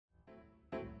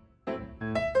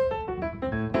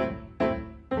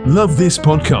Love this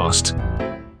podcast?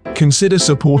 Consider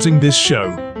supporting this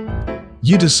show.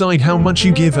 You decide how much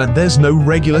you give and there's no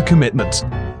regular commitment.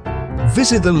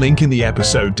 Visit the link in the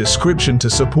episode description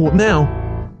to support now.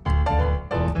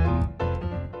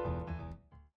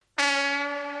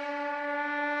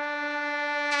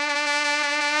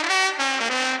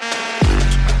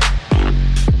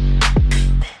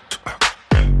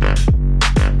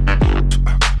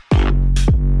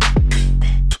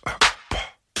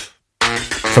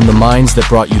 From the minds that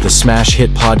brought you the smash hit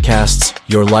podcasts,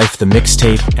 Your Life the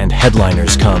Mixtape, and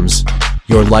Headliners comes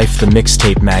Your Life the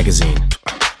Mixtape magazine,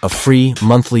 a free,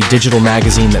 monthly digital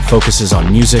magazine that focuses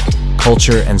on music,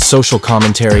 culture, and social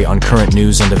commentary on current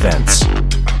news and events.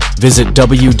 Visit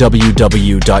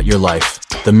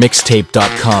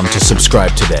www.yourlifethemixtape.com to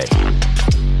subscribe today.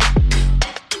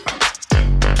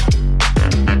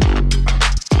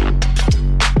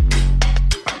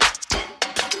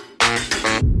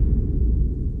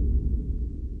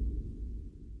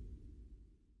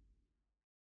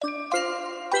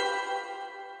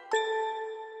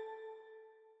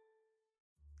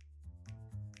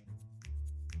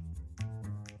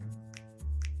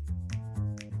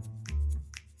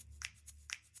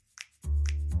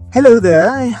 Hello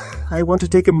there. I want to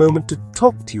take a moment to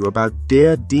talk to you about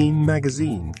Dear Dean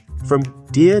magazine from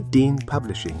Dear Dean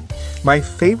Publishing, my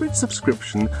favorite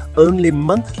subscription-only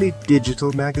monthly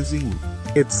digital magazine.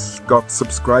 It's got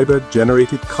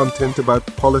subscriber-generated content about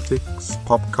politics,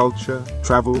 pop culture,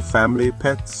 travel, family,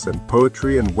 pets, and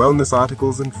poetry and wellness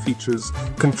articles and features,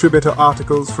 contributor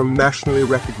articles from nationally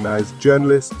recognized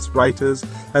journalists, writers,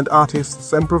 and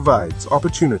artists, and provides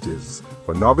opportunities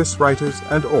for novice writers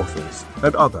and authors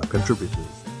and other contributors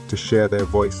to share their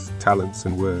voice, talents,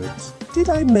 and words. Did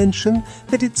I mention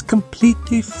that it's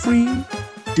completely free?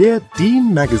 Dear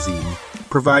Dean magazine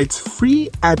provides free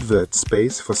advert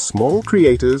space for small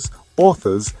creators,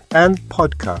 authors, and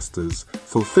podcasters,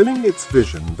 fulfilling its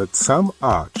vision that some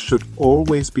art should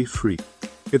always be free.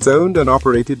 It's owned and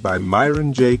operated by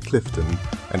Myron J. Clifton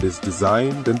and is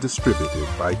designed and distributed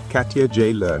by Katya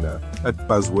J. Lerner at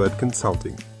Buzzword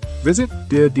Consulting. Visit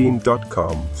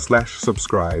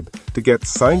deardean.com/subscribe to get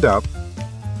signed up.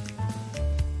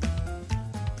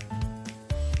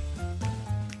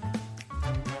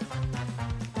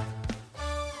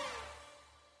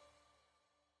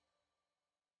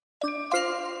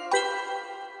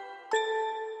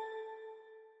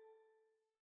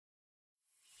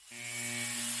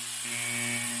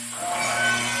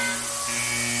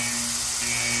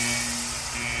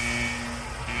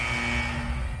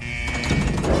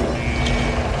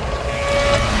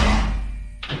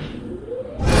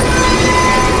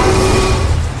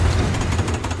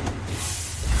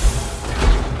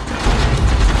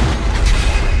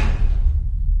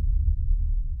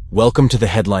 Welcome to the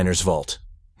Headliners Vault.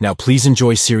 Now please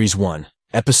enjoy Series 1,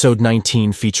 Episode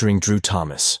 19 featuring Drew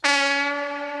Thomas.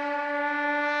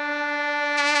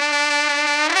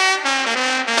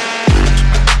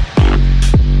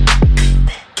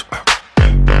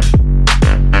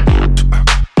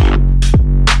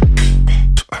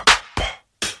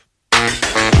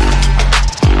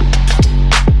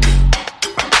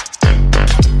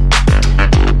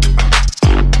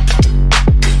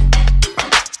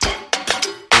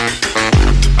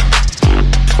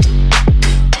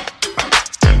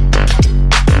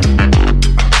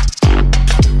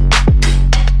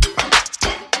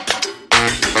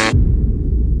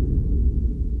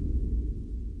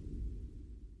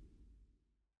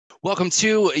 Welcome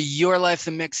to Your Life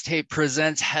the Mixtape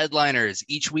presents Headliners.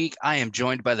 Each week, I am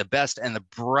joined by the best and the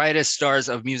brightest stars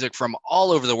of music from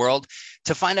all over the world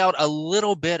to find out a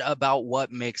little bit about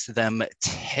what makes them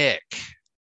tick.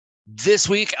 This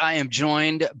week, I am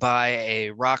joined by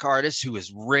a rock artist who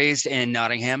was raised in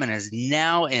Nottingham and is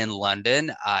now in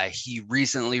London. He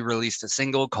recently released a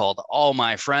single called All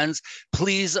My Friends.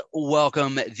 Please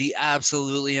welcome the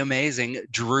absolutely amazing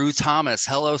Drew Thomas.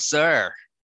 Hello, sir.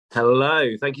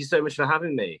 Hello. Thank you so much for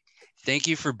having me. Thank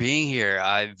you for being here.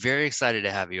 I'm very excited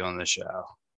to have you on the show.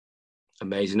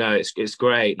 Amazing. No, it's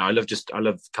great. And I love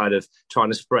kind of trying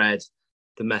to spread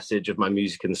the message of my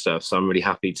music and stuff. So I'm really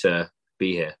happy to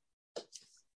be here.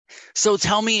 So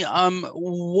tell me,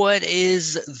 what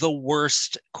is the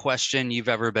worst question you've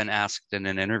ever been asked in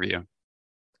an interview?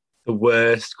 The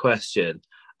worst question.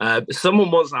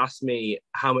 Someone once asked me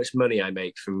how much money I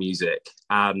make from music.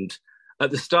 And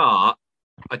at the start,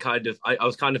 I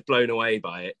was kind of blown away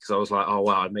by it because I was like, oh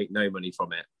wow, I make no money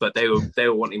from it. But they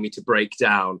were wanting me to break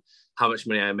down how much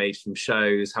money I made from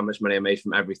shows, how much money I made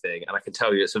from everything, and I can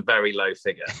tell you it's a very low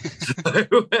figure.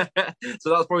 So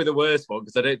that's probably the worst one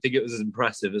because I don't think it was as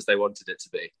impressive as they wanted it to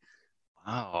be.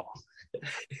 Wow.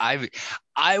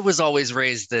 I was always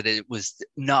raised that it was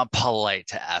not polite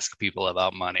to ask people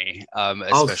about money, I'll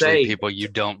especially say, people you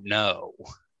don't know.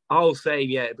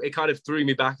 yeah, it kind of threw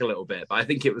me back a little bit. But I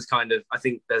think it was I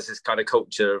think there's this kind of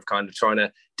culture of kind of trying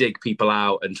to dig people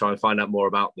out and try and find out more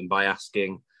about them by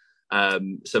asking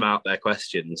some out there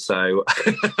questions. So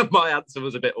my answer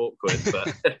was a bit awkward,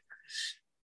 but.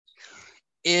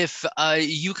 If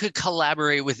you could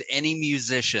collaborate with any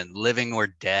musician, living or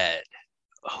dead,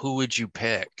 who would you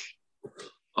pick?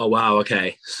 Oh, wow.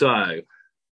 Okay. So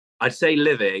I'd say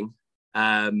living.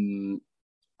 I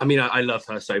mean, I love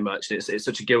her so much. It's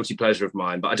such a guilty pleasure of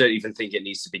mine, but I don't even think it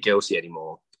needs to be guilty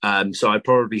anymore. So I'd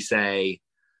probably say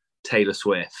Taylor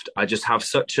Swift. I just have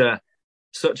such a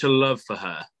love for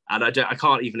her. And I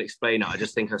can't even explain it. I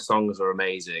just think her songs are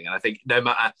amazing. And I think no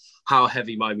matter how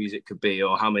heavy my music could be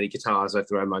or how many guitars I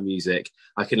throw in my music,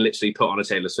 I can literally put on a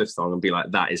Taylor Swift song and be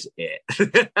like, that is it.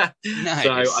 Nice.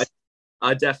 So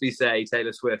I'd definitely say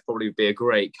Taylor Swift probably would be a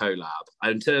great collab.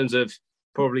 And in terms of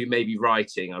probably maybe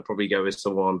writing, I'd probably go with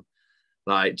someone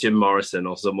like Jim Morrison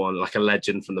or someone like a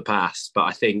legend from the past. But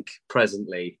I think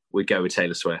presently we'd go with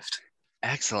Taylor Swift.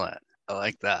 Excellent. I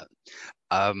like that.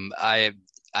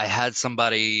 I had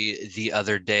somebody the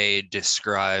other day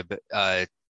describe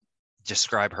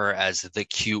her as the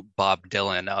cute Bob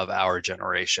Dylan of our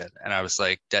generation, and I was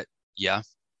like, "That, yeah,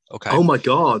 okay." Oh my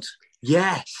God,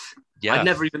 yes, yeah. I'd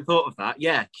never even thought of that.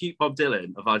 Yeah, cute Bob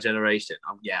Dylan of our generation.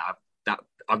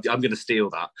 I'm going to steal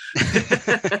that.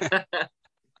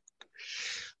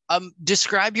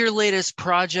 Describe your latest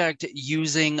project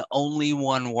using only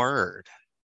one word.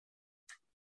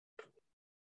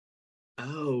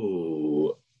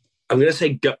 Oh, I'm going to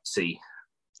say gutsy.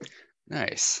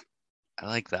 Nice. I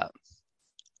like that.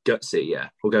 Gutsy, yeah.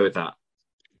 We'll go with that.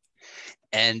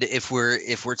 And if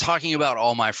we're talking about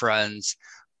All My Friends,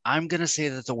 I'm going to say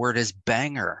that the word is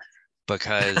banger,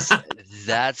 because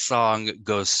that song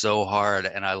goes so hard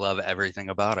and I love everything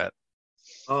about it.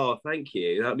 Oh, thank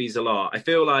you. That means a lot. I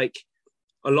feel like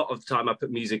a lot of the time I put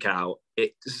music out,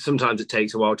 sometimes it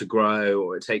takes a while to grow,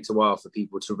 or it takes a while for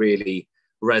people to really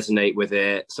resonate with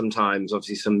it. Sometimes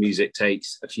obviously some music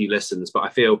takes a few listens, but I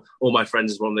feel All My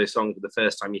Friends is one of those songs where the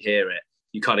first time you hear it,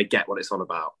 you kind of get what it's on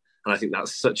about. And I think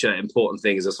that's such an important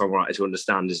thing as a songwriter to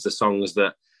understand, is the songs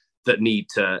that need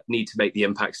to make the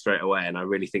impact straight away. And I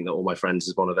really think that All My Friends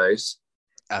is one of those.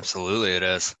 Absolutely, it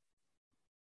is.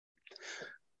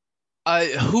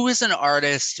 Who is an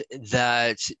artist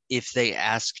that if they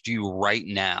asked you right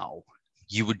now,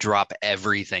 you would drop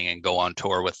everything and go on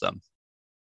tour with them?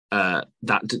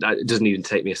 That doesn't even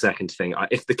take me a second to think.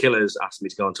 If the Killers asked me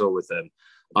to go on tour with them,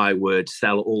 I would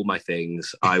sell all my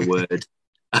things. I would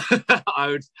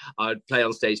I would play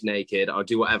on stage naked. I'd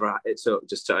do whatever it took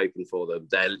just to open for them.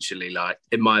 They're literally, like,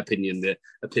 in my opinion, the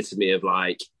epitome of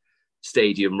like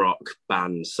stadium rock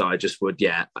bands. So I just would,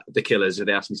 yeah, the Killers, if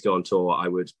they asked me to go on tour, I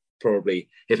would probably,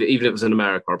 even if it was in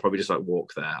America, I'd probably just like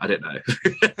walk there. I don't know.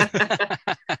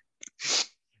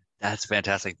 That's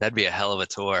fantastic. That'd be a hell of a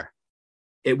tour.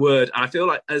 It would. And I feel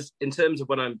like, as in terms of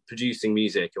when I'm producing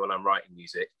music and when I'm writing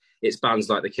music, it's bands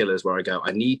like the Killers where I go,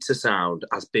 I need to sound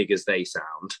as big as they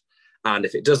sound. And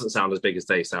if it doesn't sound as big as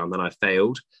they sound, then I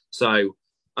failed. So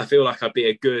I feel like I'd be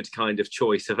a good kind of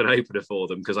choice of an opener for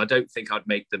them, because I don't think I'd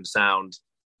make them sound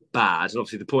bad. And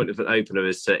obviously the point of an opener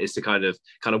is to kind of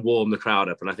warm the crowd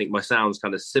up. And I think my sound's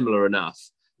kind of similar enough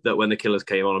that when the Killers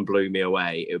came on and blew me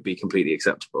away, it would be completely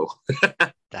acceptable.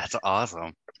 That's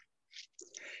awesome.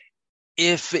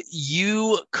 If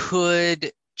you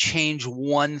could change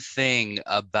one thing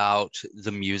about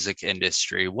the music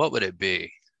industry, what would it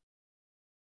be?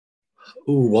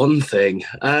 Ooh, one thing.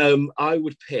 I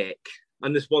would pick,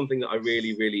 and there's one thing that I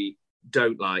really, really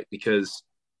don't like, because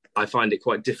I find it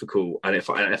quite difficult, and I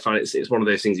find it's one of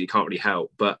those things that you can't really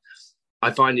help, but I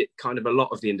find it kind of, a lot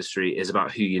of the industry is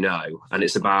about who you know, and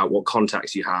it's about what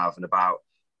contacts you have, and about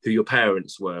who your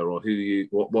parents were, or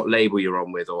what label you're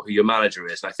on with, or who your manager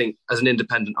is. And I think as an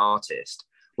independent artist,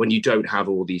 when you don't have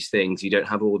all these things, you don't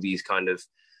have all these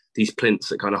plinths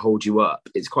that kind of hold you up,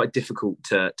 it's quite difficult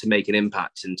to make an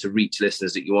impact and to reach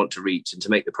listeners that you want to reach and to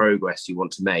make the progress you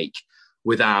want to make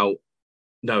without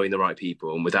knowing the right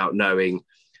people and without knowing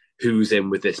who's in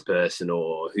with this person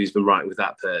or who's been writing with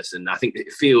that person. I think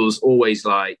it feels always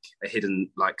like a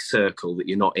hidden like circle that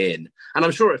you're not in. And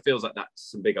I'm sure it feels like that to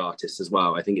some big artists as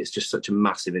well. I think it's just such a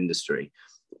massive industry.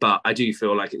 But I do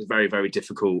feel like it's very, very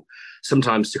difficult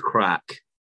sometimes to crack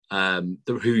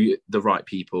who the right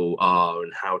people are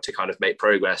and how to kind of make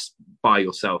progress by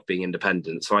yourself being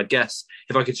independent. So I guess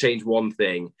if I could change one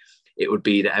thing, it would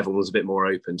be that everyone's a bit more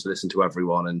open to listen to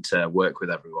everyone and to work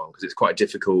with everyone, because it's quite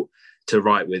difficult to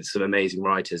write with some amazing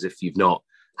writers if you've not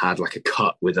had like a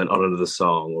cut with on another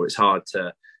song, or it's hard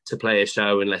to play a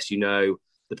show unless you know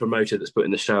the promoter that's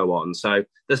putting the show on. So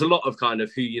there's a lot of kind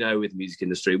of who you know with the music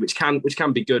industry, which can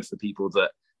be good for people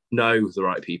that know the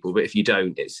right people, but if you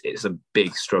don't, it's a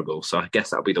big struggle. So I guess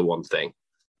that'll be the one thing.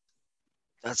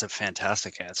 That's a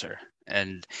fantastic answer.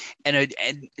 And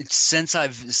since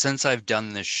I've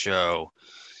done this show,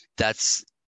 that's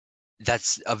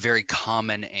a very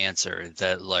common answer,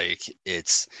 that like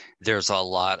there's a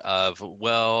lot of,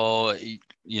 well,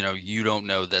 you know, you don't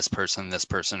know this person,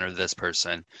 or this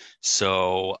person,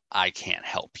 so I can't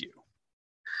help you.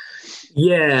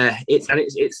 Yeah,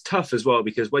 it's tough as well,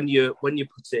 because when you're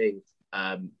putting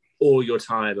all your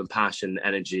time and passion,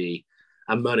 energy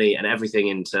and money and everything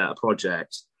into a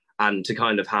project, and to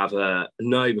kind of have a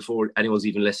no before anyone's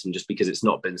even listened, just because it's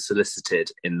not been solicited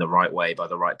in the right way by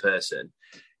the right person,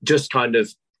 just kind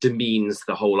of demeans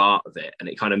the whole art of it. And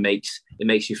it kind of makes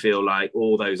you feel like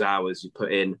all those hours you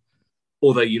put in,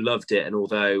 although you loved it and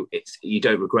although you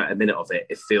don't regret a minute of it,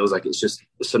 it feels like it's just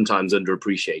sometimes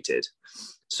underappreciated.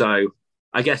 So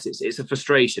I guess it's a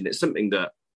frustration. It's something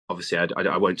that obviously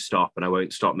I won't stop, and I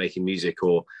won't stop making music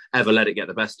or ever let it get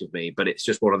the best of me. But it's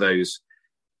just one of those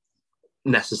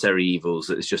necessary evils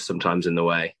that is just sometimes in the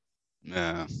way.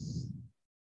 Yeah.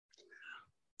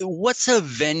 What's a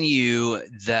venue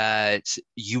that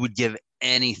you would give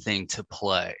anything to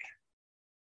play?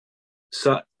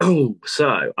 So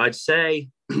I'd say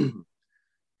in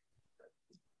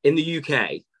the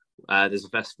UK, there's a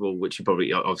festival which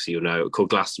you'll know, called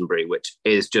Glastonbury, which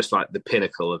is just like the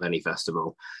pinnacle of any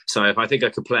festival. So if I think I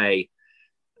could play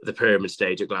the Pyramid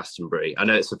Stage at Glastonbury, I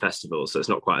know it's a festival, so it's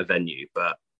not quite a venue,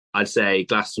 but I'd say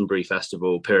Glastonbury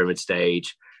Festival, Pyramid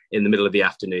Stage, in the middle of the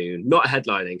afternoon, not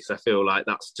headlining, because I feel like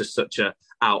that's just such a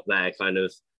out there kind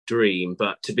of dream,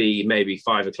 but to be maybe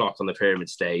 5 o'clock on the Pyramid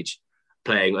Stage,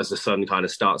 playing as the sun kind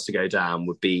of starts to go down,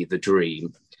 would be the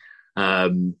dream.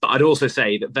 But I'd also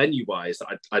say that venue-wise,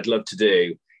 I'd love to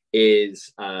do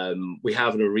is we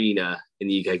have an arena in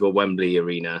the UK called Wembley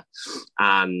Arena,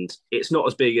 and it's not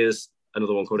as big as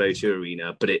another one called O2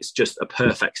 Arena, but it's just a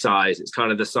perfect size. It's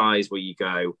kind of the size where you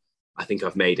go, I think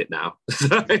I've made it now.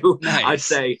 So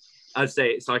nice. I'd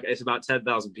say it's about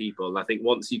 10,000 people. And I think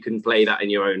once you can play that in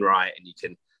your own right and you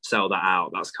can sell that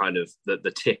out, that's kind of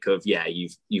the tick of, yeah,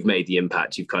 you've made the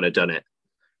impact, you've kind of done it.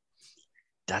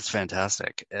 That's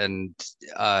fantastic. And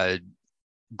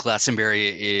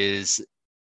Glastonbury is,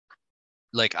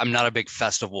 like, I'm not a big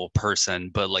festival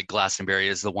person, but like Glastonbury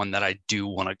is the one that I do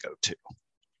want to go to.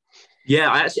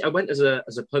 Yeah, I went as a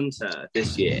punter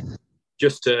this year,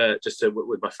 just to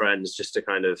with my friends, just to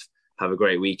kind of have a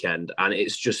great weekend, and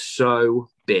it's just so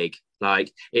big.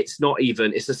 Like, it's not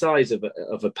even, it's the size of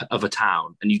a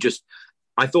town, and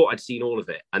I thought I'd seen all of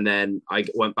it, and then I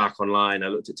went back online, I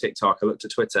looked at TikTok, I looked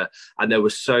at Twitter, and there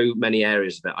were so many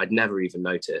areas of it I'd never even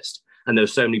noticed, and there were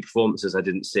so many performances I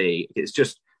didn't see.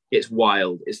 It's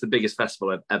wild. It's the biggest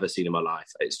festival I've ever seen in my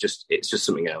life. It's just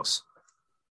something else.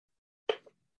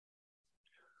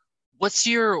 What's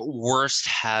your worst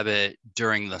habit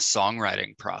during the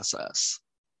songwriting process?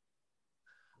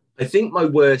 I think my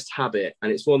worst habit,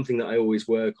 and it's one thing that I always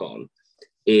work on,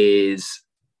 is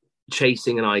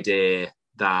chasing an idea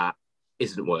that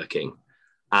isn't working.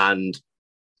 And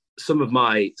some of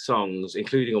my songs,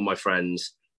 including all my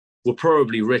friends, were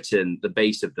probably written, the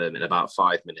base of them, in about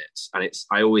 5 minutes. And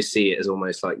I always see it as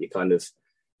almost like you're kind of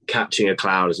catching a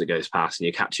cloud as it goes past, and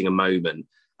you're catching a moment.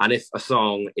 And if a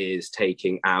song is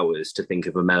taking hours to think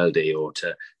of a melody or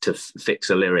to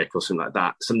fix a lyric or something like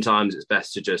that, sometimes it's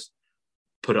best to just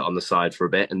put it on the side for a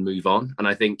bit and move on. And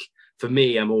I think for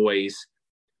me, I'm always,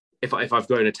 if I've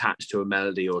grown attached to a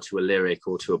melody or to a lyric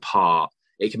or to a part,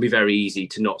 it can be very easy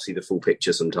to not see the full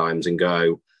picture sometimes and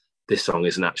go, this song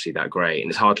isn't actually that great.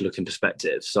 And it's hard to look in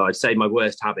perspective. So I'd say my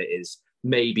worst habit is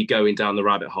maybe going down the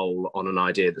rabbit hole on an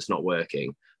idea that's not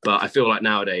working. But I feel like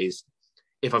nowadays,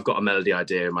 if I've got a melody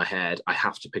idea in my head, I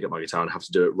have to pick up my guitar and have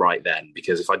to do it right then,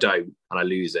 because if I don't and I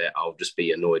lose it, I'll just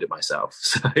be annoyed at myself.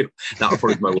 So that'll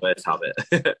probably be my worst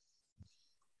habit.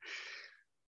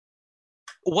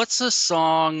 What's a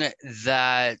song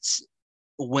that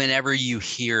whenever you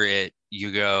hear it,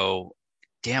 you go,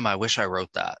 damn, I wish I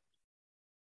wrote that?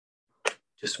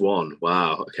 Just one.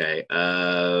 Wow. Okay.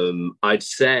 I'd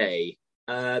say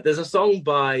there's a song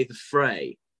by The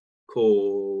Fray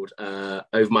called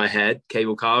Over My Head,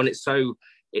 Cable Car, and it's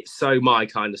so my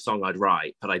kind of song I'd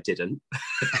write, but I didn't.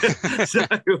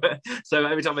 so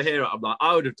every time I hear it, I'm like,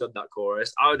 I would have done that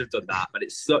chorus, I would have done that, but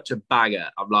it's such a banger.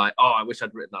 I'm like, oh, I wish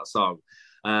I'd written that song.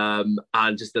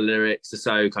 And just the lyrics are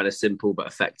so kind of simple but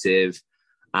effective.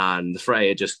 And the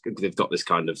Fray they've got this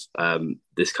kind of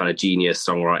genius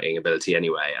songwriting ability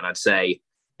anyway. And I'd say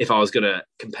if I was going to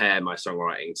compare my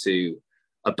songwriting to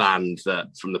a band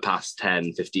that from the past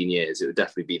 10, 15 years, it would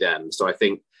definitely be them. So I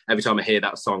think every time I hear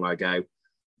that song, I go,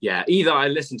 yeah, either I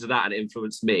listened to that and it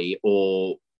influenced me,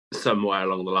 or somewhere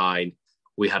along the line,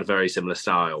 we had a very similar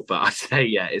style. But I'd say,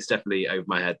 yeah, it's definitely Over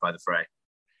My Head by the Fray.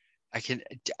 I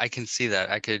can see that.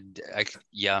 I could,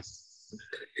 yeah,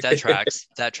 that tracks.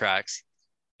 That tracks.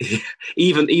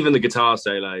 Even the guitar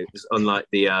solo, unlike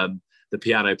the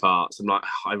piano parts, I'm like,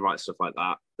 I write stuff like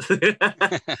that.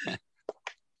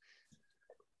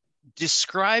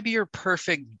 Describe your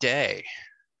perfect day.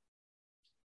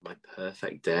 My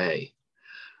perfect day.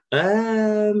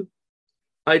 I'd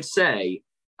say,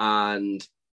 and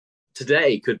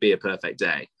today could be a perfect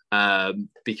day,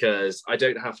 because I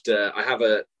don't have to. I have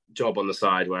a job on the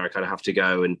side where I kind of have to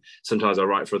go, and sometimes I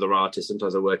write for other artists,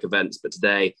 sometimes I work events. But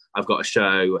today I've got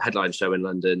a headline show in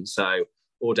London, so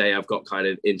all day I've got kind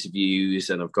of interviews,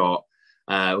 and I've got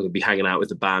we're going to be hanging out with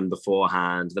the band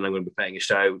beforehand. Then I'm going to be playing a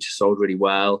show which has sold really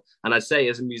well. And I'd say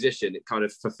as a musician, it kind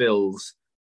of fulfills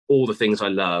all the things I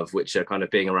love, which are kind of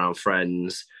being around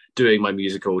friends, doing my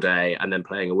music all day, and then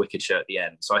playing a wicked show at the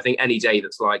end. So I think any day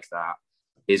that's like that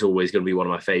is always going to be one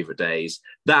of my favorite days.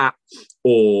 That,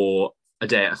 or a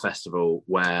day at a festival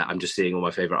where I'm just seeing all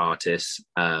my favorite artists.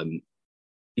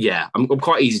 Yeah, I'm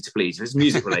quite easy to please. If it's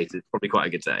music related, probably quite a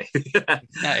good day.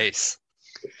 Nice.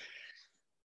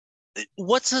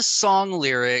 What's a song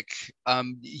lyric,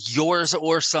 yours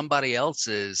or somebody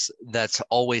else's, that's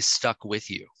always stuck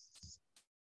with you?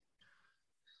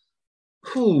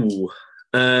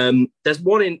 There's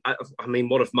one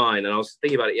one of mine, and I was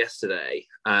thinking about it yesterday.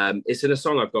 It's in a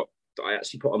song I've got that I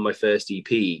actually put on my first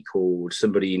EP called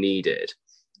Somebody You Needed.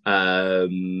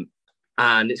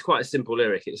 And it's quite a simple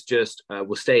lyric. It's just,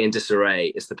 we'll stay in disarray.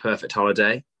 It's the perfect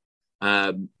holiday.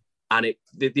 And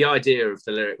the idea of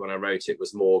the lyric when I wrote it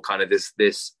was more kind of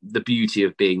the beauty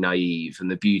of being naive, and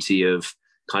the beauty of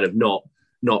kind of not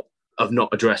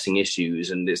addressing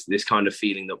issues, and this kind of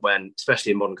feeling that when,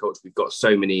 especially in modern culture, we've got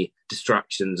so many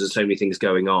distractions and so many things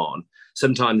going on.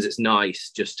 Sometimes it's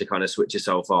nice just to kind of switch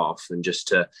yourself off and just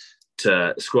to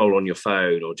scroll on your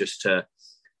phone, or just to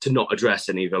not address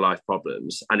any of your life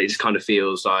problems. And it just kind of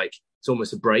feels like it's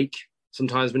almost a break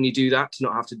sometimes when you do that, to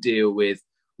not have to deal with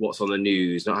what's on the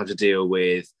news, not have to deal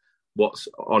with what's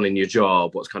on in your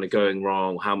job, what's kind of going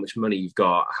wrong, how much money you've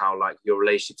got, how like your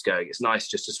relationship's going. It's nice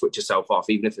just to switch yourself off,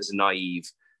 even if it's a naive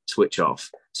switch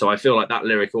off. So I feel like that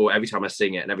lyric, or every time I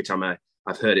sing it and every time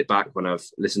I've heard it back when I've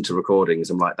listened to recordings,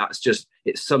 I'm like,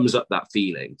 it sums up that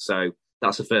feeling. So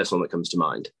that's the first one that comes to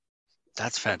mind.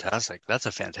 That's fantastic. That's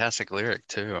a fantastic lyric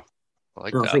too. I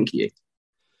like that. Thank you.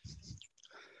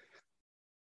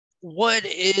 What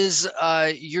is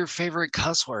your favorite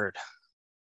cuss word?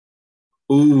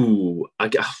 Ooh,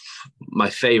 my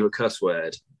favorite cuss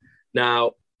word.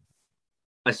 Now,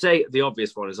 I say the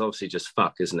obvious one is obviously just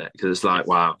fuck, isn't it? Because it's like,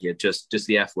 wow, yeah, just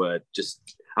the F word. Just,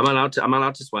 am I allowed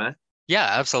to swear? Yeah,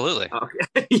 absolutely.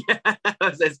 Okay. Yeah,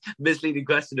 that's a misleading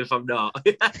question if I'm not.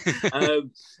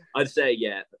 I'd say,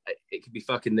 yeah, it could be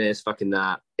fucking this, fucking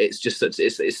that. It's just,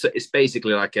 it's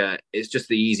basically like it's just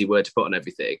the easy word to put on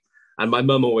everything. And my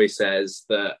mum always says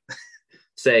that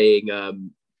saying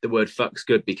the word fuck's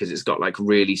good because it's got like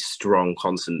really strong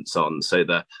consonants on. So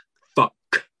the fuck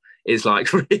is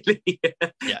like really,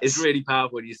 yes. It's really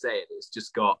powerful when you say it. It's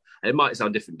just got, and it might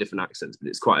sound different accents, but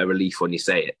it's quite a relief when you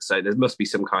say it. So there must be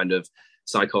some kind of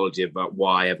psychology about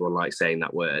why everyone likes saying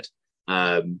that word.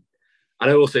 And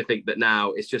I also think that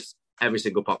now it's just every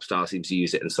single pop star seems to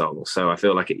use it in songs. So I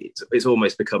feel like it's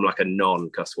almost become like a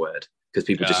non-cuss word because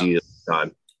people just use it all the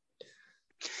time.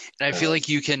 And I feel like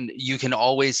you can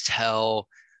always tell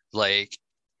like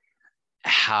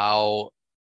how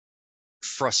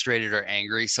frustrated or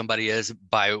angry somebody is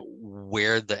by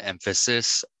where the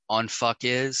emphasis on fuck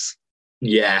is.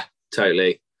 Yeah,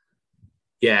 totally.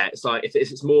 Yeah, it's like if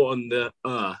it's more on the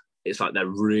it's like they're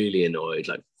really annoyed,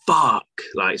 like fuck,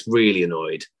 like it's really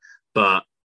annoyed. But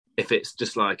if it's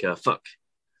just like a fuck,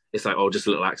 it's like, oh, just a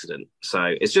little accident.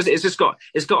 So it's got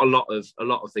a lot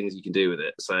of things you can do with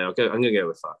it. So I'm gonna go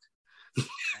with fuck.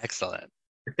 Excellent.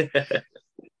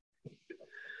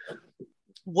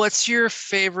 What's your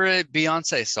favorite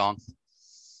Beyonce song?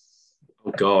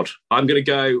 Oh God, I'm gonna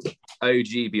go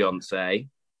OG Beyonce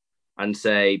and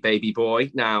say Baby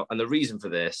Boy. Now, and the reason for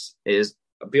this is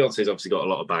Beyonce's obviously got a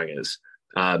lot of bangers.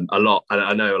 And I know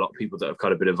a lot of people that have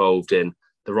kind of been involved in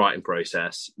the writing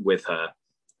process with her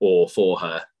or for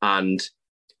her. And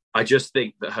I just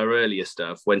think that her earlier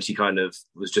stuff, when she kind of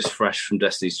was just fresh from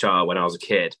Destiny's Child when I was a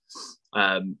kid,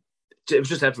 was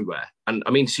just everywhere. And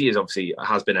I mean, she is obviously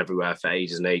has been everywhere for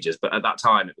ages and ages, but at that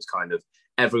time it was kind of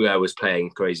everywhere was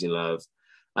playing Crazy in Love.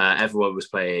 Everyone was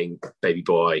playing Baby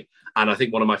Boy. And I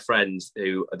think one of my friends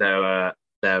who they're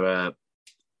a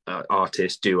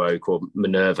artist duo called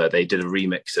Minerva, they did a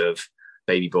remix of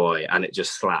Baby Boy and it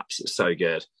just slaps. It's so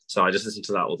good. So I just listen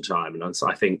to that all the time. And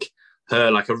I think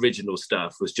her like original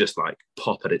stuff was just like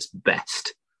pop at its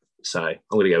best. So I'm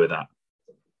going to go with that.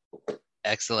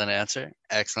 Excellent answer.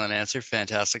 Excellent answer.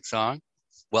 Fantastic song.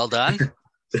 Well done.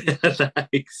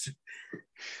 Thanks.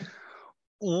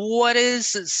 What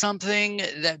is something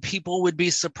that people would be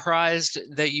surprised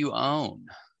that you own?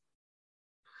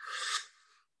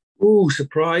 Oh,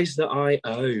 surprised that I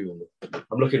own.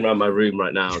 I'm looking around my room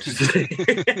right now to see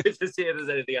if there's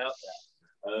anything out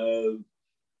there.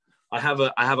 I have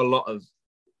a lot of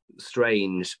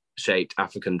strange shaped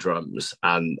African drums,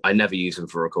 and I never use them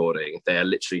for recording. They are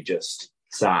literally just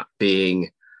sat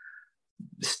being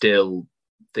still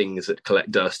things that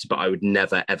collect dust, but I would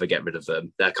never ever get rid of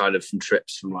them. They're kind of from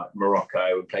trips from like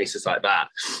Morocco and places like that.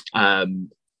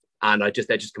 And they're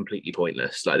just completely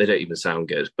pointless. Like they don't even sound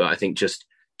good. But I think just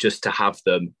to have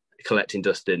them collecting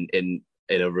dust in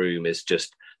a room is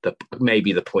just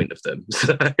maybe the point of them.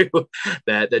 So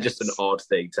they're just an odd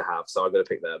thing to have. So I'm gonna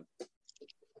pick them.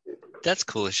 That's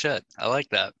cool as shit. I like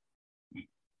that.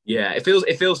 Yeah, it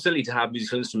feels silly to have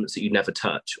musical instruments that you never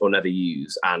touch or never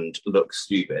use and look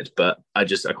stupid, but I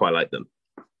quite like them.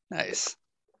 Nice.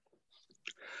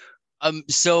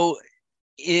 So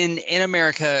in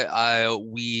America,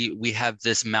 we have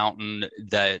this mountain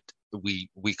that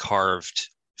we carved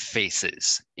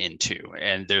faces into,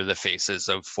 and they're the faces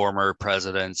of former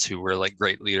presidents who were like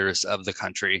great leaders of the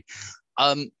country.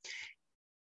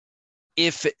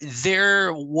 If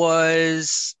there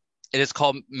was, it is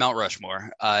called Mount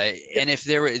Rushmore, and if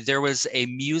there was a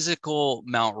musical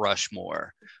Mount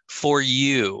Rushmore for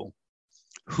you,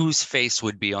 whose face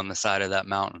would be on the side of that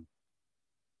mountain?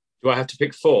 Do I have to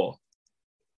pick 4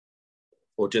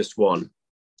 or just one?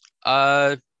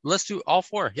 Let's do all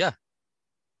 4. Yeah.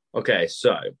 Okay,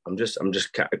 so I'm just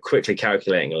quickly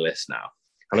calculating a list now,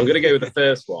 and I'm going to go with the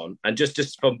first one. And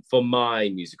just for my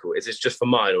musical, is this just for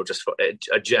mine or just for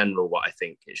a general what I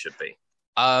think it should be?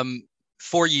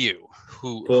 For you,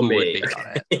 who me. Would be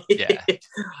on it? Yeah.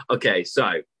 Okay,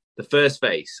 so the first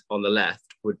face on the left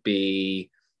would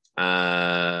be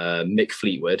Mick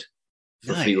Fleetwood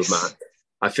from Nice. Fleetwood Mac.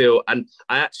 I feel, and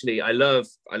I love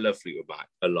Fleetwood Mac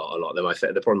a lot.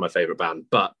 They're probably my favorite band,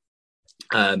 but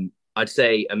I'd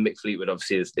say Mick Fleetwood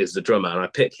obviously is the drummer, and I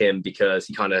pick him because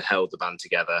he kind of held the band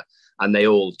together, and they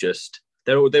were all just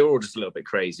a little bit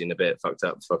crazy and a bit fucked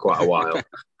up for quite a while.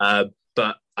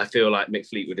 But I feel like Mick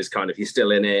Fleetwood is he's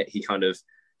still in it. He kind of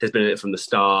has been in it from the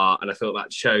start, and I feel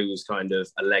that shows kind of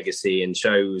a legacy and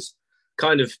shows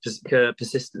kind of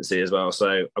persistency as well.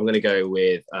 So I'm going to go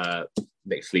with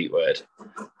Mick Fleetwood.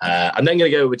 I'm then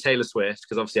going to go with Taylor Swift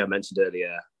because obviously I mentioned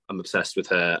earlier I'm obsessed with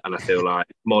her, and I feel like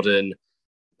modern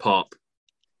pop,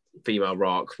 female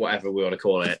rock, whatever we want to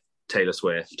call it, Taylor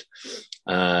Swift.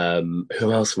 Who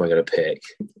else am I going to pick?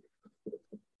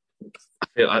 I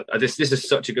feel like this is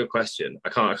such a good question. I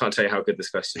can't tell you how good this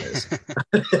question is.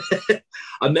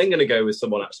 I'm then going to go with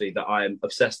someone actually that I am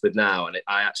obsessed with now, and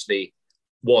I actually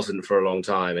wasn't for a long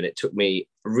time, and it took me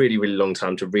a really, really long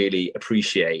time to really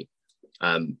appreciate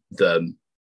them. But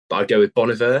I'd go with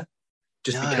Bon Iver,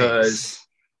 just Nice. because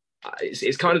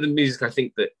it's kind of the music I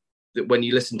think that when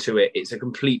you listen to it, it's a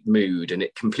complete mood, and I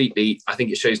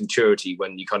think it shows maturity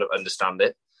when you kind of understand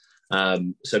it.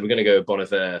 So we're going to go with Bon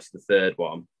Iver for the third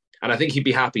one. And I think he'd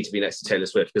be happy to be next to Taylor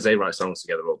Swift because they write songs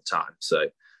together all the time. So,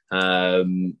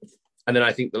 and then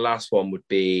I think the last one would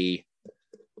be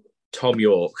Tom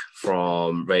York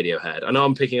from Radiohead. I know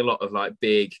I'm picking a lot of like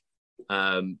big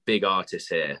artists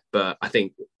here, but I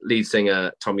think lead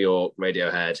singer Tom York,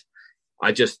 Radiohead,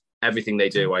 everything they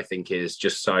do, I think is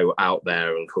just so out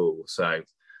there and cool. So,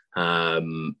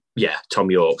 yeah,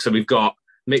 Tom York. So we've got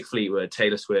Mick Fleetwood,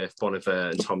 Taylor Swift, Bon Iver,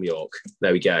 and Tom York.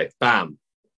 There we go. Bam.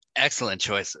 Excellent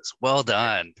choices. Well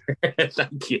done.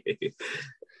 Thank you.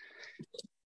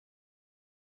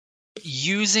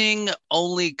 Using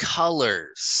only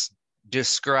colors,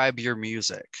 describe your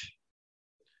music.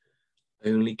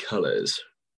 Only colours.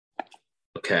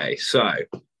 Okay, so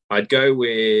I'd go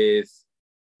with,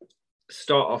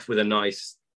 start off with a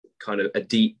nice kind of a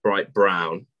deep bright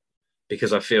brown,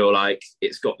 because I feel like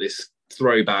it's got this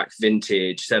throwback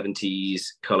vintage 70s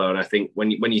color. And I think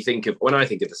when I think of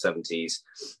the 70s,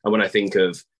 and when I think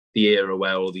of the era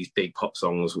where all these big pop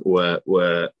songs were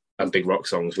and big rock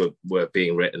songs were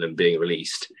being written and being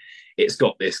released, it's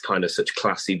got this kind of such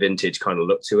classy vintage kind of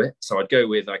look to it. So I'd go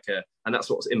with like and that's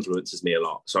what influences me a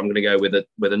lot. So I'm going to go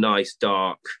with a nice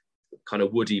dark kind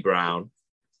of woody brown.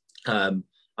 I'm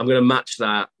going to match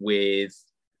that with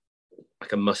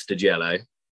like a mustard yellow,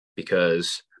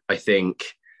 because I think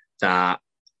that,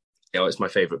 it's my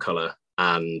favorite color.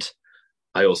 And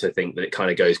I also think that it kind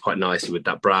of goes quite nicely with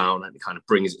that brown, and it kind of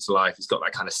brings it to life. It's got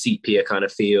that kind of sepia kind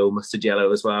of feel, mustard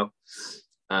yellow as well.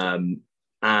 And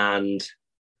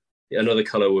another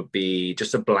color would be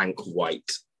just a blank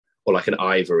white, or like an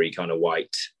ivory kind of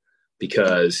white,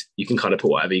 because you can kind of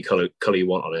put whatever color you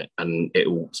want on it and it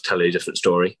will tell you a different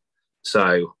story.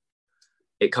 So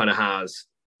it kind of has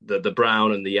the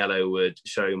brown and the yellow would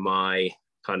show my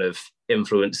kind of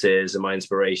influences and my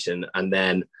inspiration. And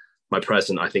then my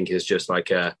present, I think, is just like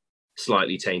a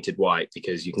slightly tainted white,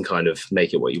 because you can kind of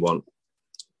make it what you want.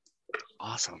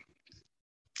 Awesome.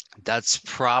 That's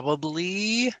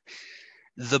probably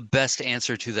the best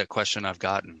answer to that question I've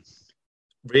gotten.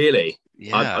 Really?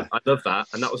 Yeah. I love that.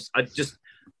 And that was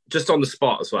just on the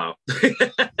spot as well.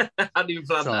 I hadn't even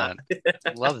planned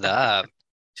that. Love that.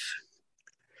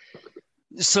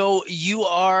 So you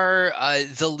are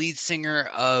the lead singer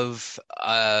of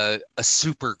a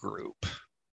super group.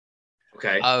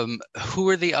 Okay. Who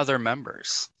are the other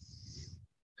members?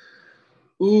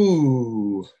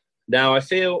 Ooh. Now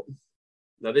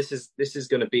this is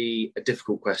going to be a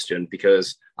difficult question,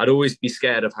 because I'd always be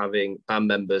scared of having band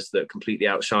members that completely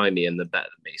outshine me and they're better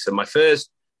than me. So my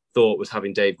first thought was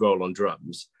having Dave Grohl on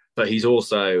drums, but he's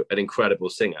also an incredible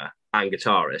singer and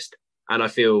guitarist. And I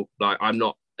feel like I'm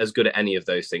not as good at any of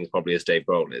those things probably as Dave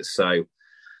Grohl is. So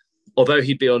although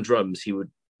he'd be on drums, he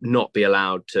would not be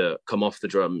allowed to come off the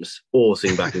drums or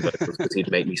sing backing vocals, because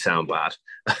he'd make me sound bad.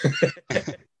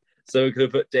 So we could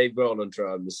have put Dave Grohl on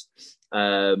drums.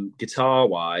 Guitar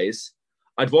wise,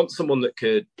 I'd want someone that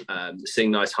could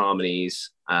sing nice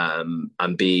harmonies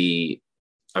and be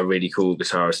a really cool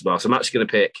guitarist as well. So I'm actually going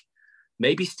to pick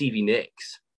maybe Stevie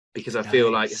Nicks, because I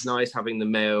feel like it's nice having the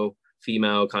male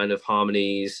female kind of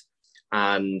harmonies,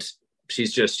 and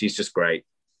she's just great.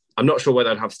 I'm not sure whether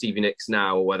I'd have Stevie Nicks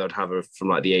now or whether I'd have her from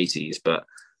like the 80s, but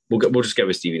we'll just go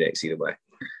with Stevie Nicks either way.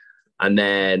 And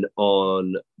then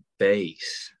on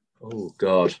bass, oh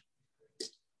god,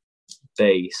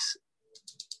 bass.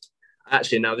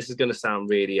 Actually, now this is going to sound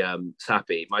really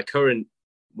sappy.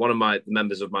 One of my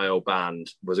members of my old band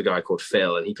was a guy called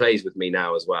Phil, and he plays with me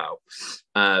now as well.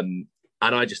 And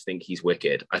I just think he's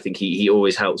wicked. I think he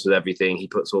always helps with everything. He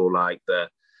puts all like the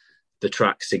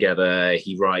tracks together.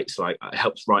 He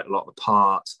helps write a lot of the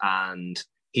parts, and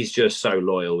he's just so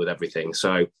loyal with everything.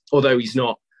 So although he's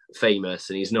not famous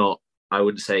and he's not, I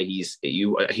wouldn't say he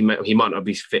might not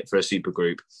be fit for a super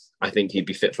group. I think he'd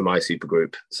be fit for my super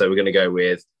group. So we're going to go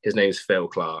with, his name's Phil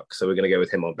Clark. So we're going to go with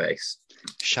him on bass.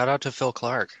 Shout out to Phil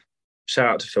Clark. Shout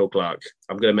out to Phil Clark.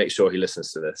 I'm going to make sure he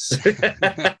listens to this.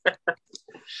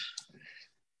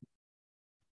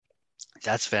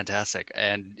 That's fantastic.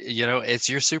 And, it's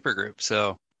your super group.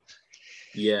 So,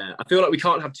 yeah, I feel like we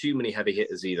can't have too many heavy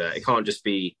hitters either. It can't just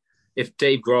be, if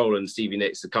Dave Grohl and Stevie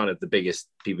Nicks are kind of the biggest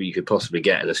people you could possibly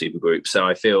get in a super group. So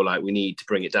I feel like we need to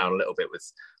bring it down a little bit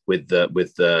with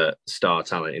the star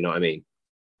talent. You know what I mean?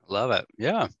 Love it.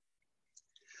 Yeah.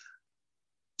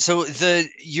 So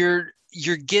you're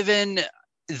given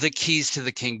the keys to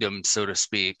the kingdom, so to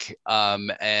speak,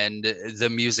 and the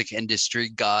music industry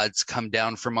gods come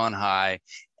down from on high,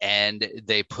 and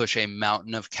they push a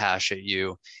mountain of cash at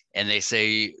you, and they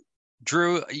say,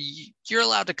 Drew, you're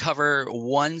allowed to cover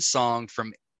one song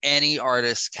from any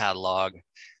artist's catalog.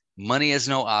 Money is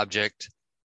no object.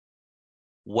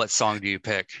 What song do you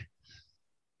pick?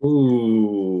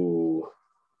 Ooh,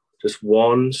 just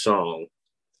one song.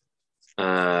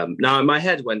 Now, my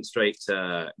head went straight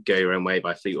to Go Your Own Way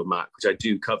by Fleetwood Mac, which I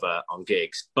do cover on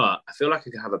gigs, but I feel like I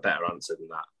could have a better answer than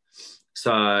that.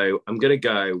 So I'm going to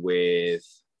go with...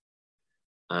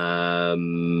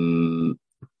 I'm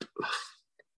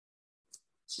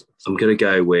going to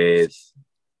go with...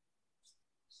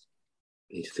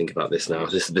 I need to think about this now.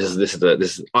 This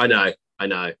is I know.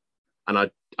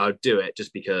 And I'd do it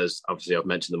just because, obviously, I've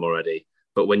mentioned them already.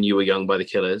 But When You Were Young by The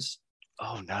Killers.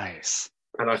 Oh, nice.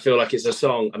 And I feel like it's a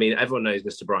song. I mean, everyone knows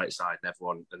Mr. Brightside,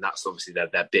 and that's obviously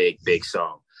their big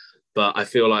song. But I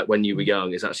feel like When You Were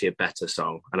Young is actually a better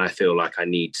song, and I feel like I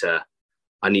need to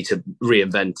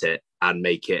reinvent it and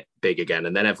make it big again.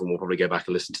 And then everyone will probably go back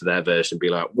and listen to their version and be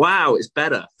like, "Wow, it's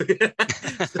better."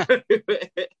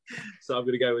 So I'm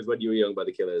going to go with When You Were Young by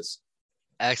The Killers.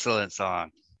 Excellent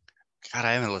song. God,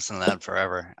 I haven't listened to that in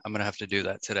forever. I'm going to have to do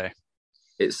that today.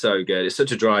 It's so good. It's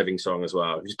such a driving song as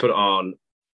well. You just put it on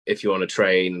if you're on a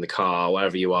train, in the car,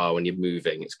 wherever you are when you're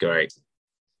moving. It's great.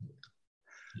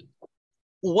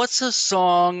 What's a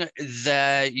song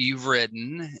that you've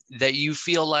written that you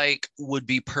feel like would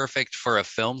be perfect for a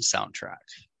film soundtrack?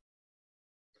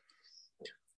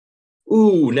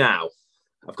 Ooh, now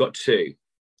I've got two.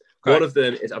 Okay. One of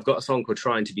them is I've got a song called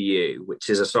Trying to Be You, which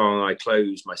is a song I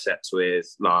close my sets with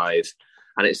live.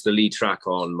 And it's the lead track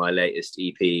on my latest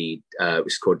EP,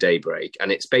 which is called Daybreak.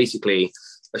 And it's basically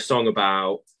a song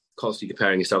about constantly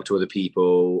comparing yourself to other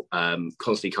people,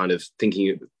 constantly kind of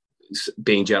thinking,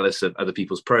 being jealous of other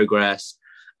people's progress,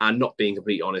 and not being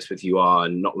completely honest with who you are,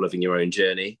 and not loving your own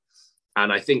journey.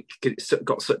 And I think it's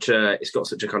got such a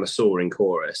kind of soaring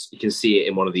chorus. You can see it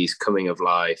in one of these coming of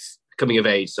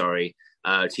age,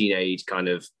 teenage kind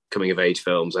of coming of age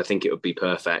films. I think it would be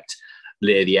perfect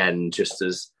near the end, just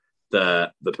as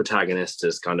the protagonist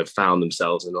has kind of found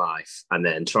themselves in life, and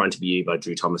then Trying to Be You by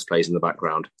Drew Thomas plays in the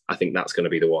background. I think that's going to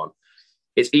be the one.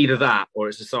 It's either that or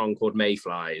it's a song called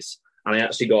Mayflies. And I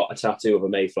actually got a tattoo of a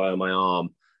mayfly on my arm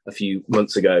a few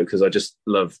months ago because I just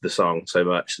love the song so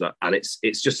much. And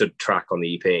it's just a track on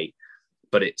the EP,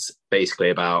 but it's basically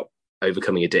about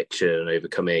overcoming addiction,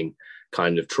 overcoming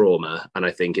kind of trauma. And I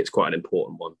think it's quite an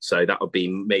important one. So that would be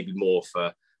maybe more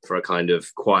for a kind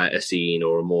of quieter scene,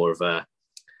 or more of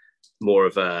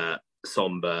a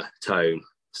somber tone.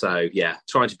 So yeah,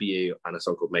 Trying to Be You and a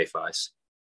song called Mayflies.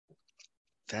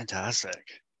 Fantastic.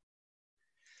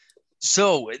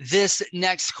 So this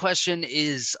next question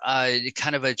is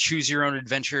kind of a choose your own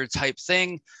adventure type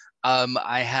thing.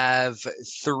 I have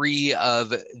three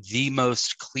of the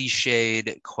most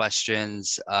cliched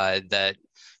questions that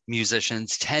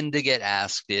musicians tend to get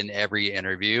asked in every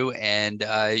interview, and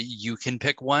you can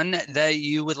pick one that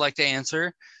you would like to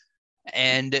answer.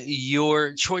 And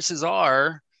your choices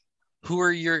are: who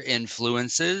are your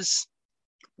influences?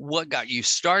 What got you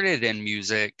started in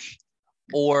music?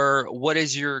 Or what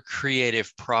is your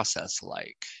creative process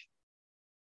like?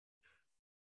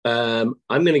 I'm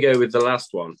going to go with the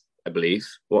last one, I believe.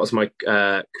 What's my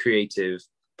creative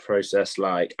process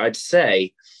like? I'd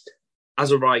say,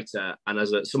 as a writer and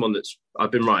as someone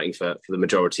I've been writing for the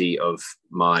majority of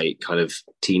my kind of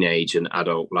teenage and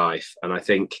adult life, and I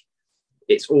think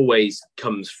it's always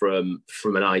comes from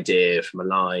an idea, from a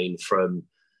line, from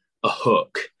a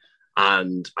hook.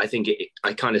 And I think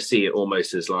I kind of see it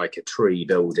almost as like a tree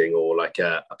building, or like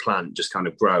a plant just kind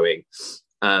of growing.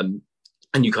 And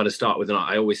you kind of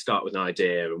I always start with an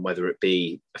idea, and whether it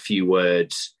be a few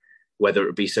words, whether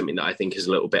it be something that I think is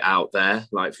a little bit out there.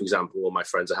 Like, for example, all my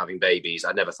friends are having babies.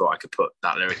 I never thought I could put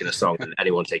that lyric in a song and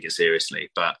anyone take it seriously,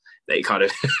 but they kind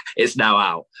of, it's now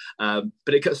out.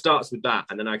 But it starts with that.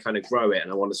 And then I kind of grow it,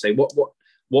 and I want to say,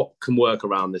 what can work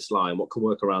around this line? What can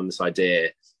work around this idea?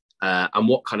 And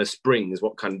what kind of springs,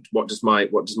 what does my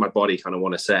body kind of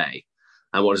want to say,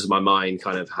 and what does my mind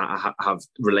kind of have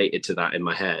related to that in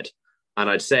my head? And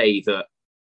I'd say that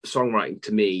songwriting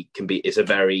to me is a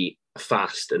very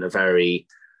fast and a very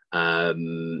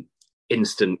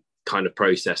instant kind of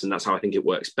process, and that's how I think it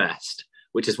works best.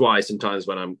 Which is why sometimes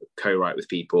when I'm co-write with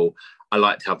people, I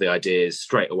like to have the ideas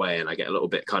straight away, and I get a little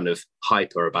bit kind of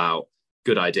hyper about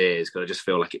good ideas because I just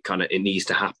feel like it needs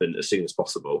to happen as soon as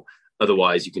possible.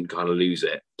 Otherwise, you can kind of lose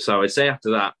it. So I'd say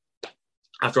after that,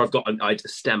 after I've got a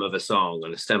stem of a song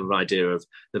and a stem of an idea of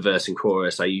the verse and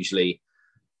chorus, I usually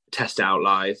test it out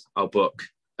live. I'll book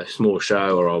a small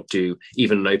show, or I'll do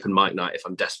even an open mic night if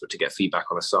I'm desperate to get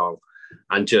feedback on a song,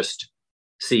 and just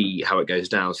see how it goes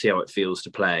down, see how it feels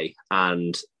to play.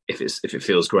 And if it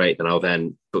feels great, then I'll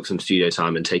then book some studio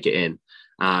time and take it in.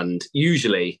 And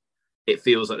usually it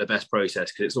feels like the best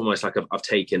process, because it's almost like I've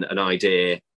taken an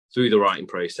idea through the writing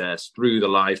process, through the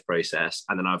live process,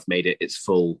 and then I've made it its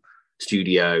full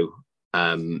studio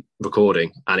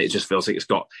recording. And it just feels like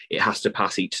it has to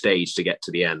pass each stage to get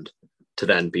to the end, to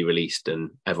then be released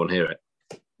and everyone hear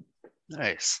it.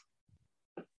 Nice.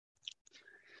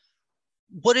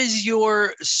 What is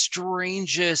your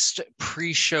strangest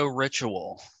pre-show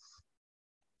ritual?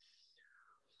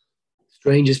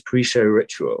 Strangest pre-show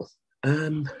ritual.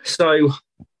 So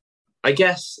I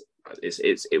guess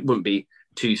it wouldn't be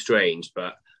too strange,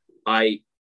 but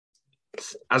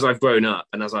as I've grown up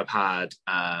and as I've had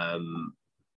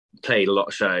played a lot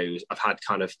of shows, I've had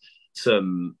kind of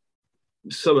some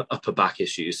upper back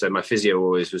issues. So my physio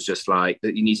always was just like,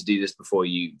 you need to do this before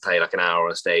you play like an hour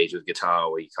on stage with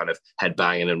guitar, where you kind of head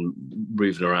banging and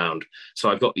moving around. So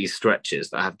I've got these stretches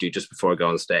that I have to do just before I go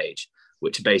on stage,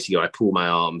 which basically I pull my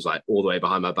arms like all the way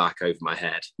behind my back over my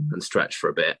head and stretch for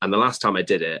a bit. And the last time I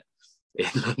did it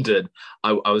in London,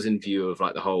 I was in view of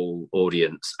like the whole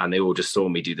audience, and they all just saw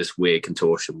me do this weird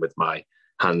contortion with my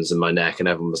hands and my neck, and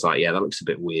everyone was like, yeah, that looks a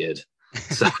bit weird.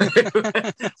 So,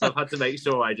 so I've had to make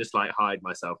sure I just like hide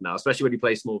myself now, especially when you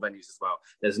play small venues as well.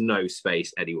 There's no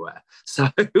space anywhere, so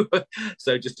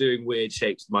just doing weird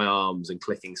shapes with my arms and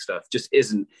clicking stuff just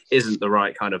isn't the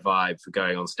right kind of vibe for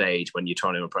going on stage when you're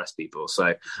trying to impress people.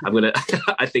 So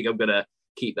I think I'm gonna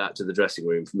keep that to the dressing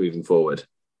room for moving forward.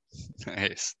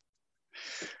 Nice.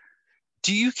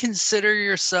 Do you consider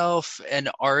yourself an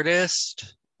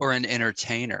artist or an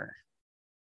entertainer?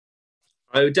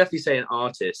 I would definitely say an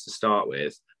artist to start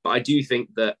with, but I do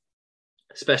think that,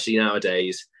 especially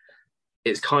nowadays,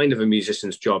 it's kind of a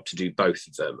musician's job to do both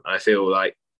of them. I feel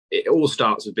like it all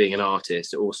starts with being an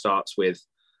artist. It all starts with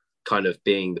kind of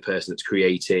being the person that's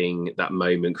creating that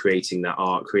moment, creating that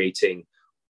art, creating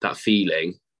that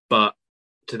feeling. But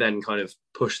to then kind of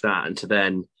push that and to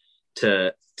then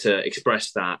to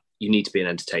express that, you need to be an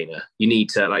entertainer. You need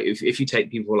to, like, if you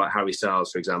take people like Harry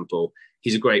Styles, for example,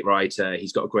 he's a great writer.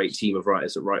 He's got a great team of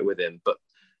writers that write with him. But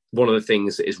one of the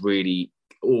things that is really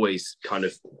always kind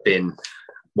of been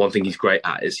one thing he's great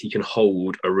at is he can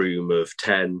hold a room of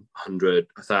 10, 100,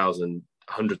 1,000,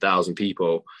 100,000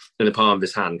 people in the palm of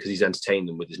his hand because he's entertained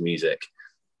them with his music.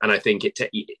 And I think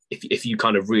if you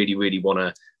kind of really, really want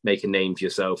to make a name for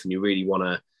yourself and you really want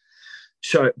to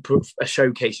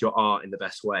showcase your art in the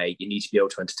best way, you need to be able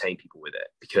to entertain people with it,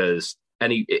 because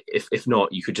if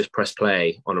not, you could just press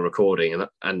play on a recording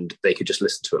and they could just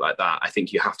listen to it like that. I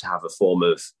think you have to have a form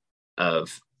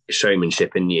of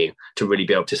showmanship in you to really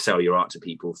be able to sell your art to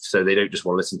people, so they don't just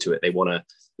want to listen to it, they want to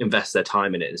invest their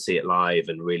time in it and see it live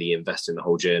and really invest in the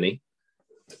whole journey.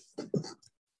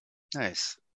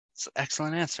 Nice. It's an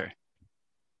excellent answer.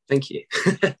 Thank you.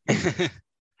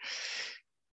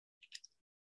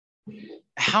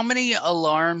 How many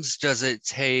alarms does it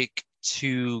take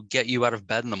to get you out of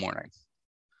bed in the morning?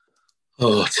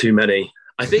 Oh, too many.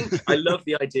 I think I love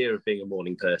the idea of being a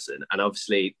morning person, and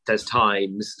obviously there's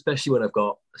times, especially when I've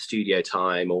got studio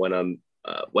time or when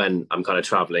I'm kind of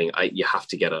traveling, you have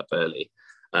to get up early.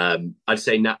 I'd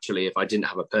say naturally, if I didn't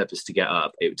have a purpose to get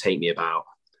up, it would take me about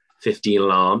 15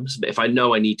 alarms. But if I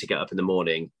know I need to get up in the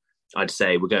morning, I'd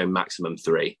say we're going maximum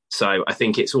 3. So I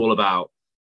think it's all about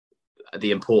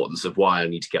the importance of why I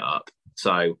need to get up.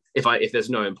 So if there's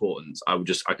no importance, I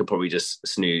could probably just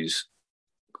snooze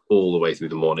all the way through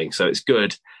the morning. So it's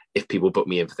good if people book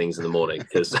me in for things in the morning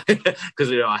because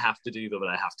I have to do them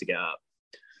and I have to get up.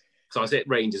 So I say it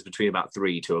ranges between about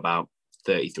 3 to about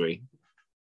 33.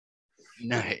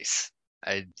 Nice.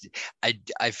 I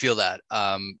feel that.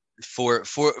 For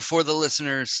the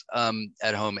listeners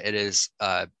at home, it is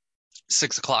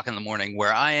 6 o'clock in the morning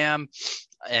where I am,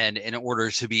 and in order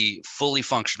to be fully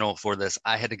functional for this,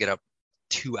 I had to get up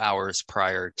 2 hours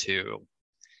prior to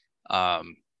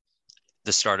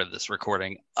the start of this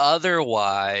recording.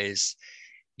 Otherwise,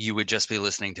 you would just be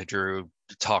listening to Drew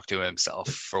talk to himself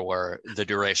for the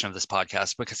duration of this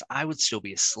podcast, because I would still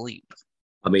be asleep.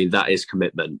 I mean, that is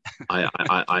commitment.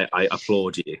 I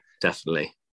applaud you,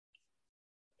 definitely.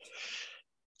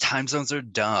 Time zones are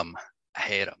dumb. I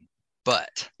hate them.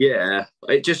 But yeah,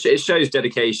 it shows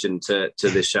dedication to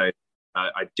this show.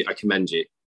 I commend you.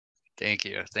 Thank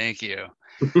you.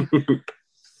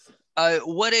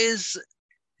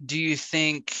 Do you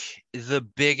think the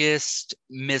biggest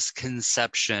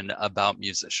misconception about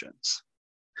musicians?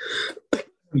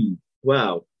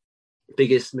 Wow,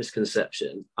 biggest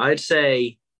misconception. I'd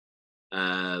say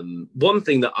one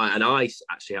thing that I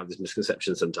actually have this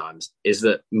misconception sometimes is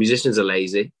that musicians are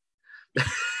lazy.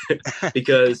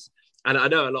 Because, and I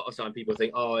know a lot of time people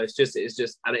think, oh, it's just,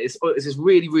 and it's this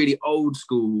really, really old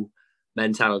school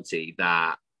mentality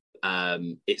that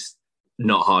it's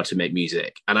not hard to make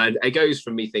music. And it goes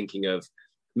from me thinking of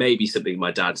maybe something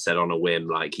my dad said on a whim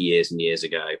like years and years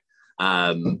ago,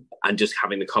 and just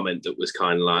having the comment that was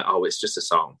kind of like, oh, it's just a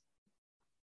song.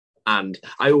 And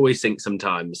I always think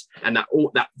sometimes, and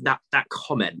that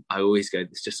comment, I always go,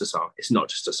 it's just a song. It's not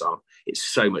just a song. It's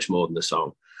so much more than a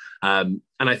song. And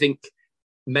I think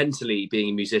mentally being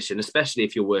a musician, especially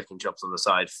if you're working jobs on the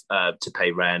side to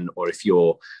pay rent, or if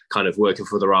you're kind of working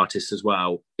for other artists as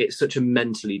well, it's such a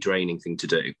mentally draining thing to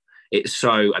do.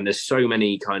 And there's so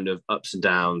many kind of ups and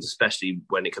downs, especially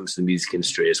when it comes to the music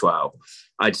industry as well.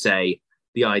 I'd say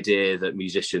the idea that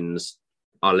musicians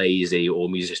are lazy or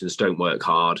musicians don't work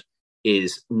hard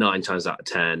is 9 times out of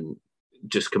 10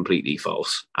 just completely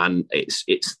false. And it's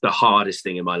the hardest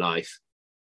thing in my life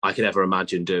I could ever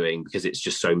imagine doing, because it's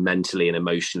just so mentally and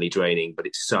emotionally draining, but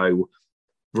it's so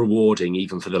rewarding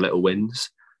even for the little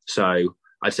wins. So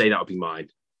I'd say that would be mine.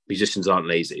 Musicians aren't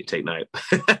lazy. Take note.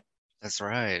 That's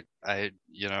right. I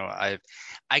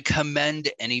commend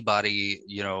anybody,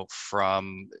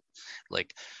 from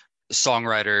like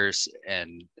songwriters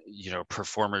and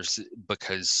performers,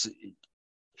 because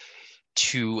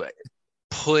to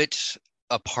put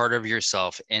a part of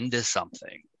yourself into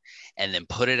something and then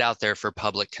put it out there for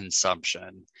public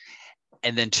consumption,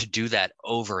 and then to do that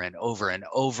over and over and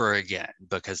over again,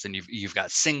 because then you've got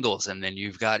singles, and then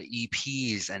you've got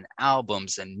EPs and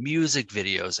albums and music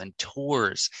videos and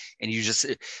tours, and you just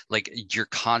like, you're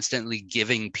constantly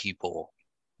giving people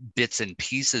bits and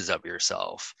pieces of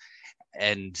yourself.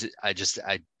 And I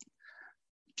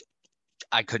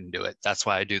couldn't do it. That's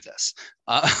why I do this.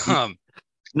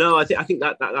 No, I think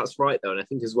that's right though, and I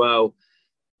think as well,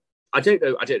 I don't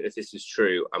know if this is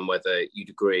true and whether you'd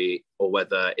agree or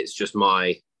whether it's just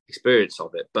my experience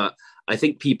of it, but I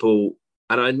think people,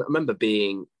 and I remember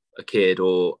being a kid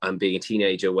or being a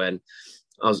teenager when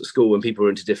I was at school, when people were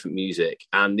into different music,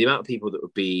 and the amount of people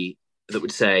that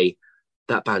would say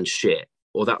that band's shit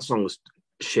or that song's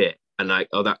shit, and like,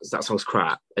 oh, that song's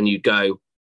crap, and you'd go,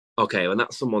 okay, and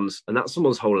that's someone's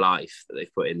whole life that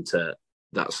they've put into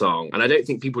that song. And I don't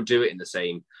think people do it in the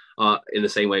same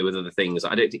way with other things.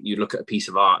 I don't think you look at a piece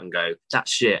of art and go,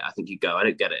 that's shit. I think you go, I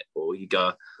don't get it, or you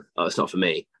go, oh, it's not for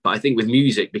me. But I think with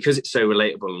music, because it's so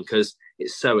relatable and because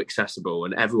it's so accessible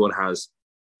and everyone has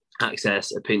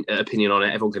access, opinion on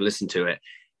it, everyone can listen to it,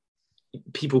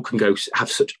 people can go have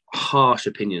such harsh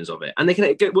opinions of it, and they can,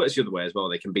 it works the other way as well.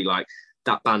 They can be like,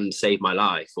 that band saved my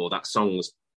life, or that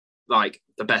song's like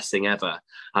the best thing ever,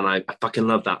 and I fucking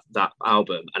love that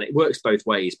album. And it works both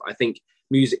ways, but I think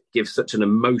music gives such an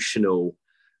emotional,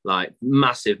 like,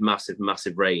 massive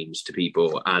range to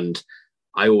people. And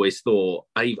I always thought,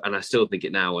 and I still think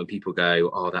it now, when people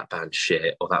go, oh, that band's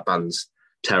shit or that band's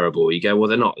terrible, you go, well,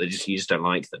 they're not, you just don't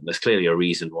like them. There's clearly a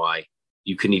reason why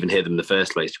you couldn't even hear them in the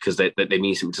first place, because they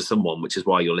mean something to someone, which is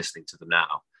why you're listening to them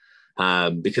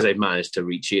now, because they've managed to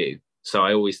reach you. So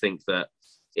I always think that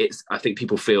I think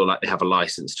people feel like they have a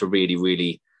license to really,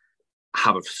 really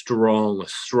have a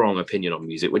strong opinion on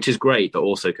music, which is great, but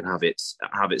also can have its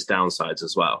downsides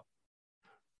as well.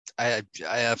 I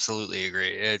absolutely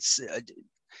agree. It's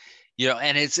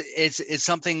and it's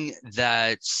something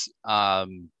that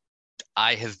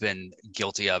I have been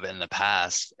guilty of in the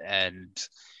past, and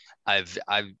I've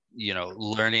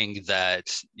learning that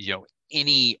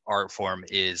any art form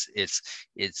it's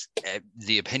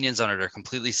the opinions on it are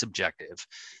completely subjective,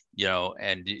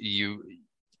 and you,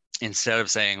 instead of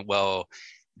saying, well,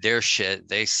 they're shit,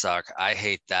 they suck, I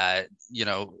hate that,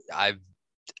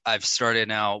 I've started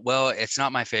now, well, it's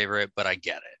not my favorite, but I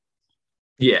get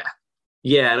it.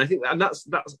 Yeah, and I think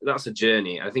that's a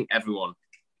journey. I think everyone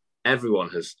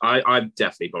has. I've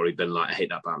definitely probably been like, I hate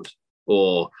that band,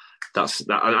 or that's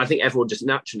that. And I think everyone just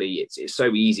naturally, it's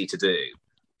so easy to do.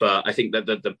 But I think that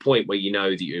the point where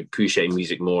that you appreciate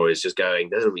music more is just going,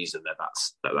 there's a reason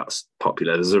that's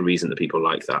popular. There's a reason that people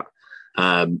like that.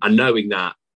 And knowing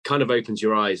that kind of opens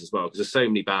your eyes as well, because there's so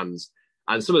many bands,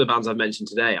 and some of the bands I've mentioned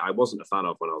today, I wasn't a fan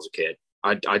of when I was a kid.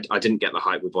 I didn't get the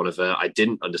hype with Bon Iver. I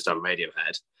didn't understand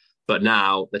Radiohead, but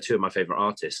now they're two of my favorite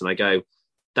artists, and I go,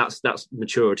 that's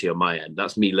maturity on my end.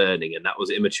 That's me learning, and that was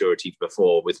immaturity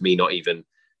before, with me not even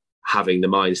having the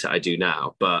mindset I do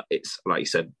now. But it's like you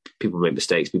said, people make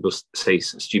mistakes, people say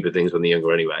stupid things when they're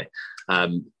younger anyway.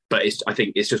 But I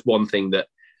think it's just one thing that,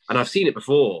 and I've seen it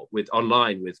before with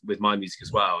online with my music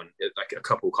as well, and like a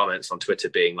couple comments on Twitter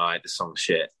being like, this song's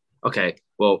shit. Okay,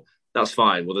 well, that's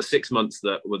fine. Well, the 6 months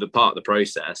that were the part of the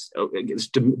process, it's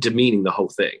demeaning the whole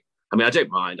thing. I mean, I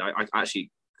don't mind. I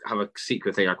actually have a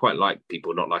secret thing. I quite like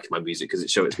people not liking my music because it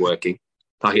shows it's working.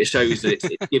 Like, it shows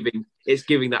that it's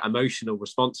giving that emotional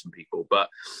response from people, but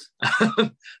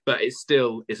but it's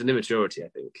an immaturity, I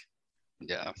think.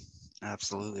 Yeah,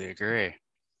 absolutely agree.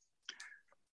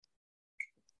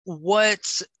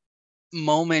 What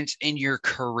moment in your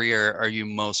career are you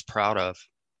most proud of?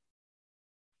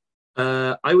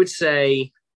 I would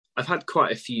say I've had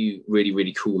quite a few really,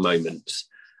 really cool moments.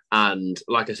 And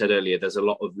like I said earlier, there's a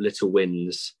lot of little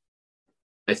wins,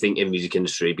 I think, in music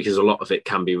industry, because a lot of it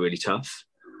can be really tough.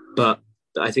 But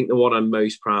I think the one I'm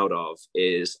most proud of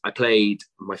is I played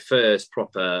my first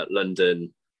proper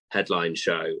London headline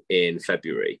show in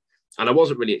February. And I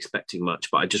wasn't really expecting much,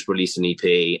 but I just released an EP,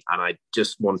 and I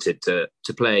just wanted to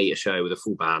play a show with a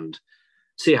full band,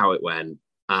 see how it went.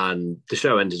 And the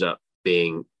show ended up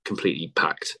being completely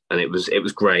packed, and it was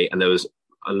great. And there was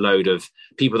a load of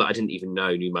people that I didn't even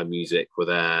know knew my music were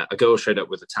there. A girl showed up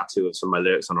with a tattoo of some of my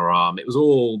lyrics on her arm. It was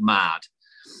all mad.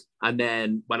 And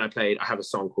then when I played, I have a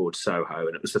song called Soho,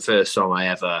 and it was the first song I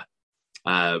ever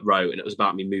wrote. And it was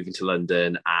about me moving to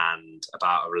London and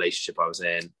about a relationship I was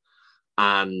in.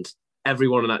 And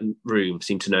everyone in that room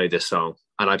seemed to know this song.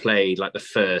 and I played like the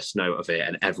first note of it,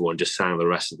 and everyone just sang the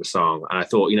rest of the song. And I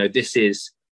thought, you know, this is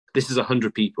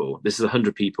 100 people. This is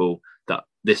 100 people that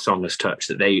this song has touched,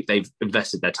 that they've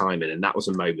invested their time in, and that was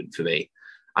a moment for me.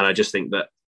 And I just think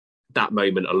that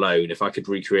moment alone, if I could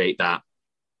recreate that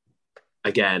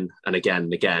again and again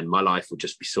and again, my life would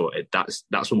just be sorted. That's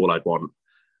all I'd want.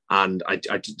 And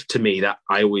to me, that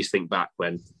I always think back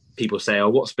when people say, "Oh,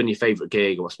 what's been your favourite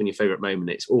gig or what's been your favourite moment?"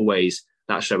 It's always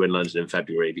that show in London in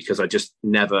February, because I just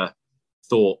never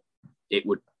thought it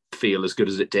would feel as good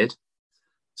as it did.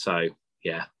 So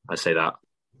yeah, I'd say that.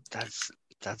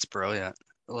 That's brilliant.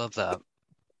 I love that.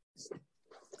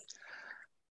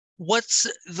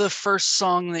 What's the first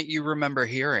song that you remember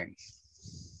hearing?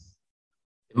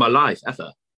 In my life,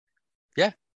 ever?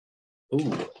 Yeah.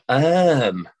 Ooh.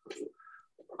 I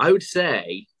would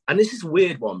say, and this is a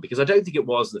weird one because I don't think it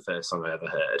was the first song I ever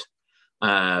heard.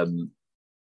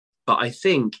 But I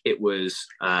think it was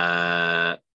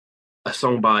a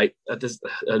song by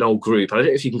an old group. I don't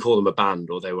know if you can call them a band,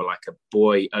 or they were like an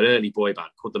early boy band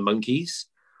called the Monkees.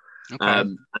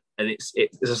 Okay. And it's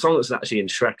a song that's actually in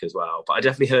Shrek as well. But I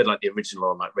definitely heard like the original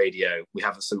on like radio. We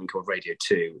have something called Radio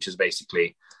 2, which is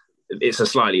basically, it's a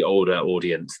slightly older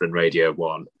audience than Radio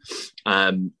 1.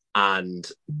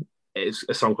 And it's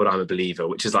a song called I'm a Believer,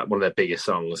 which is like one of their biggest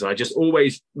songs. And I just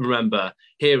always remember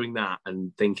hearing that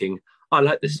and thinking, I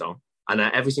like this song. And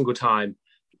every single time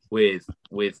with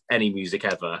any music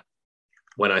ever,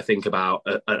 when I think about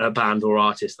a band or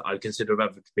artist that I would consider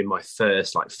have ever been my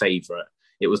first like favourite,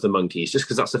 it was the Monkees, just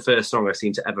because that's the first song I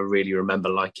seem to ever really remember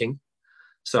liking.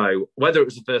 So whether it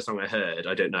was the first song I heard,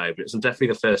 I don't know, but it's definitely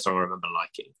the first song I remember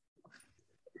liking.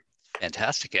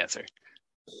 Fantastic answer.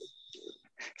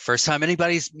 First time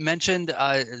anybody's mentioned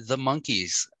the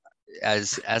Monkees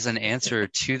as an answer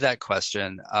to that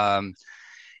question.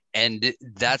 And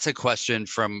that's a question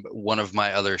from one of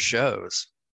my other shows.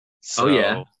 So,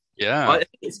 oh yeah.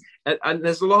 And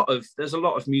there's a lot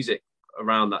of music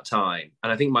around that time,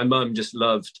 and I think my mum just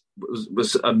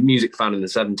was a music fan in the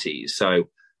 70s, so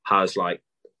has like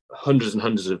hundreds and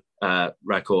hundreds of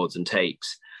records and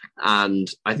tapes. And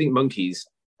I think Monkees,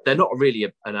 they're not really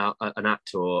an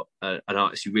actor or an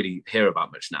artist you really hear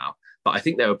about much now, but I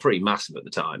think they were pretty massive at the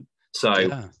time. So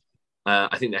yeah.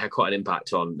 I think they had quite an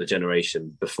impact on the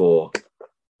generation before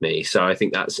me. So I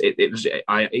think that's it.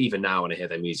 Even now when I hear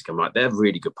their music, I'm like, they're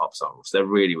really good pop songs. They're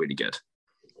really, really good.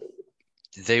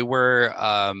 They were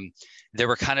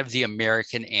kind of the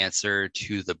American answer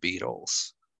to the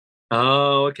Beatles.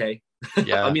 Oh, okay.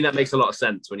 Yeah. I mean, that makes a lot of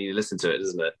sense when you listen to it,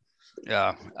 doesn't it?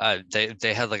 Yeah.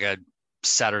 They had like a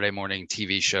Saturday morning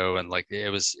TV show, and like it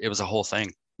was a whole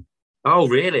thing. Oh,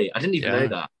 really? I didn't even know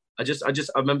that. I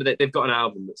remember that they've got an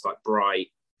album that's like bright.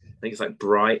 I think it's like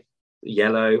bright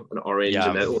yellow and orange,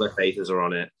 and all their faces are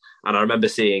on it. And I remember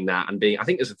seeing that and I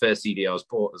think it was the first CD I was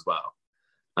bought as well.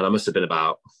 And I must have been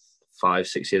about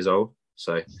 5-6 years old.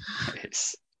 So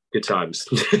nice. Good times.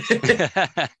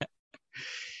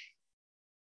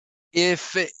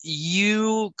 If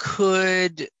you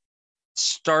could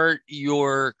start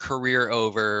your career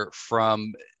over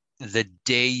from the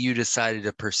day you decided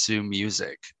to pursue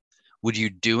music, would you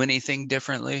do anything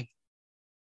differently?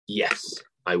 Yes,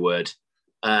 I would.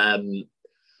 And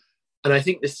I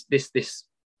think this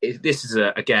is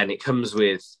again, it comes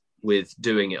with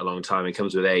doing it a long time. It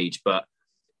comes with age, but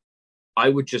I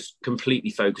would just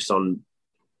completely focus on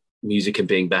music and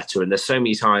being better. And there's so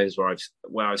many times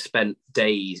where I've spent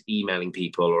days emailing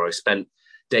people, or I've spent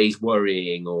days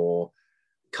worrying, or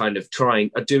kind of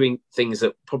doing things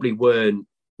that probably weren't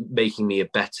making me a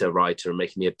better writer and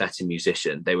making me a better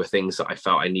musician. They were things that I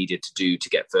felt I needed to do to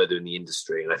get further in the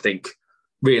industry. And I think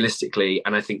realistically,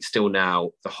 and I think still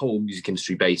now, the whole music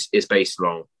industry is based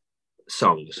on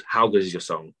songs. How good is your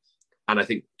song? And I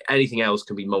think anything else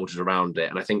can be molded around it.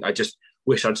 And I think I just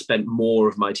wish I'd spent more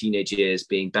of my teenage years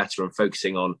being better and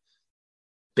focusing on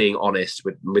being honest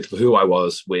with who I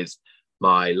was, with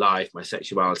my life, my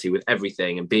sexuality, with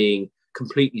everything, and being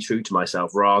completely true to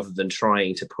myself, rather than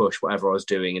trying to push whatever I was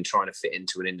doing and trying to fit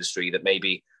into an industry that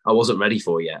maybe I wasn't ready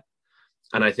for yet.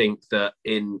 And I think that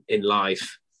in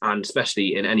life, and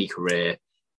especially in any career,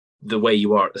 the way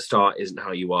you are at the start isn't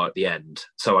how you are at the end.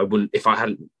 So I wouldn't, if I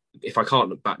can't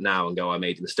look back now and go, I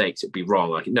made mistakes, it'd be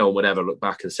wrong. Like, no one would ever look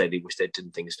back and say they wish they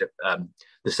did things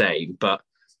the same. But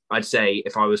I'd say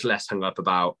if I was less hung up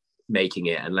about making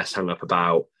it and less hung up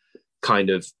about kind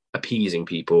of appeasing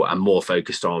people, and more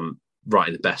focused on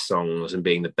writing the best songs and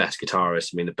being the best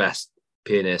guitarist and being the best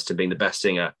pianist and being the best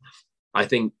singer, I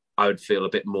think I would feel a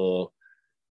bit more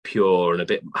pure and a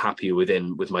bit happier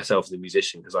with myself as a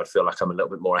musician, because I'd feel like I'm a little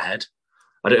bit more ahead.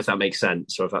 I don't know if that makes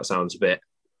sense, or if that sounds a bit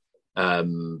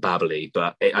babbly,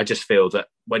 but I just feel that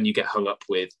when you get hung up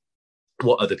with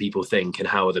what other people think and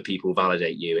how other people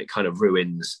validate you, it kind of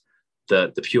ruins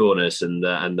the pureness and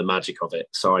the magic of it.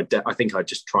 So I think I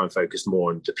just try and focus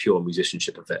more on the pure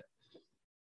musicianship of it.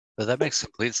 But that makes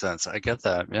complete sense. I get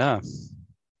that. Yeah.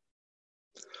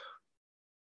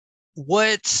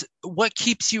 What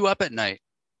keeps you up at night?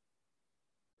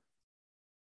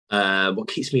 What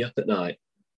keeps me up at night?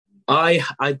 I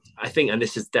think, and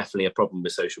this is definitely a problem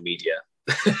with social media,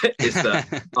 is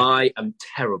that I am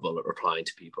terrible at replying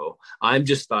to people. I'm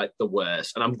just like the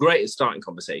worst, and I'm great at starting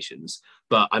conversations,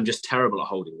 but I'm just terrible at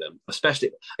holding them.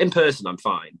 Especially in person, I'm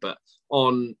fine, but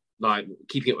on like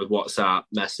keeping it with WhatsApp,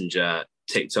 Messenger,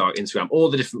 TikTok, Instagram, all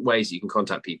the different ways that you can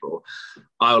contact people,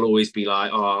 I'll always be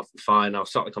like, oh, fine, I'll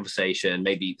start the conversation,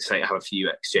 maybe say have a few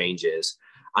exchanges,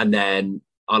 and then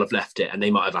I'll have left it and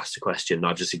they might have asked a question and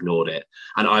I've just ignored it.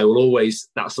 And I will always,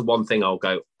 that's the one thing I'll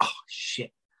go, oh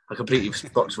shit, I completely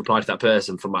forgot to reply to that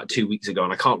person from like 2 weeks ago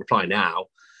and I can't reply now.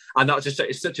 And that's just,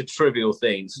 it's such a trivial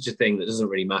thing, such a thing that doesn't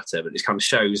really matter, but it kind of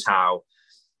shows how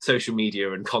social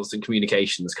media and constant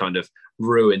communication has kind of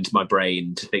ruined my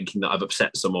brain to thinking that I've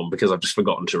upset someone because I've just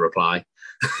forgotten to reply.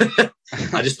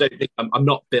 I just don't think I'm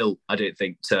not built, I don't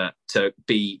think, to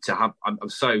have, I'm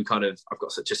so kind of, I've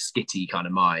got such a skitty kind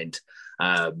of mind.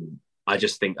 I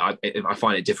just think I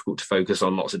find it difficult to focus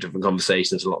on lots of different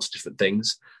conversations and lots of different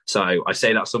things. So I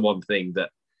say that's the one thing that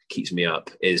keeps me up,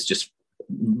 is just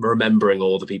remembering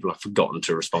all the people I've forgotten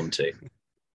to respond to.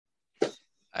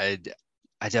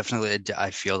 I definitely,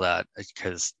 I feel that,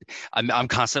 because I'm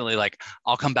constantly like,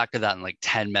 I'll come back to that in like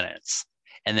 10 minutes.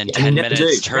 And then 10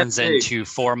 minutes turns into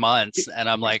 4 months. And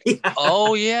I'm like,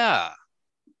 oh yeah.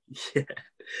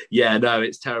 Yeah, no,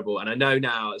 it's terrible. And I know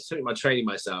now, it's something I'm training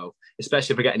myself,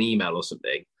 especially if I get an email or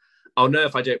something, I'll know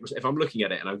if I'm looking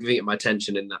at it and I'm giving it my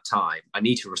attention in that time, I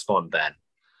need to respond then.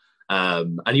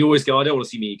 And you always go, I don't want to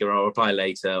see me go, I'll reply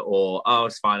later, or, oh,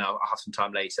 it's fine, I'll have some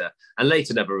time later. And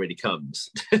later never really comes.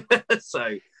 So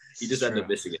you just end up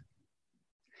missing it.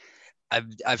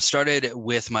 I've started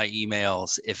with my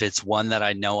emails. If it's one that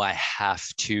I know I have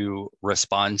to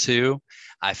respond to,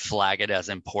 I flag it as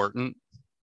important.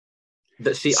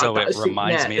 So it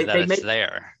reminds me that it's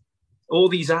there. All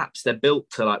these apps, they're built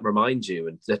to like remind you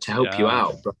and to help you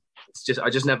out. But it's just, I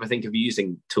just never think of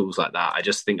using tools like that. I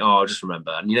just think, oh, I'll just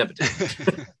remember, and you never do.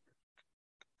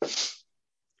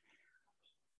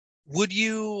 Would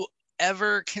you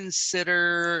ever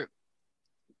consider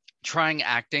trying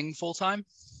acting full time?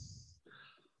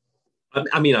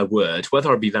 I mean, I would.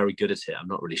 Whether I'd be very good at it, I'm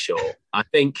not really sure. I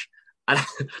think, and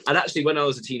actually, when I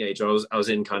was a teenager, I was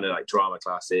in kind of like drama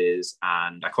classes,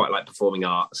 and I quite like performing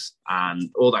arts and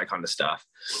all that kind of stuff.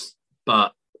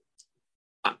 But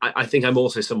I think I'm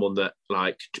also someone that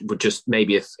like would just,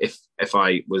 maybe if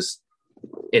I was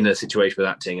in a situation with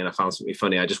acting and I found something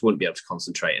funny, I just wouldn't be able to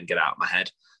concentrate and get out of my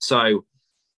head. So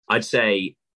I'd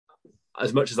say,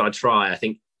 as much as I'd try, I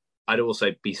think I'd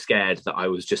also be scared that I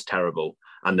was just terrible,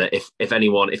 and that if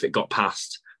it got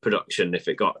past production, if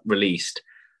it got released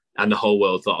and the whole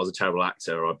world thought I was a terrible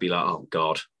actor, I'd be like, oh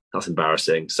God, that's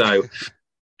embarrassing. So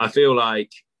I feel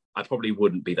like I probably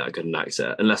wouldn't be that good an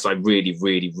actor unless I really,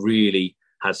 really, really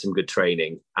had some good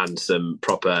training and some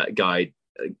proper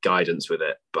guidance with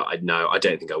it. But I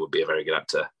don't think I would be a very good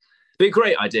actor. It'd be a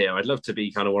great idea. I'd love to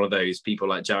be kind of one of those people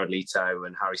like Jared Leto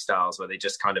and Harry Styles, where they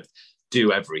just kind of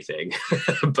do everything.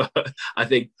 But I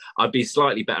think I'd be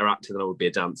slightly better actor than I would be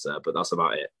a dancer, but that's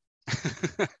about it.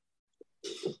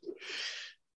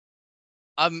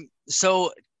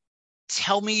 So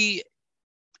tell me,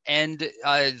 and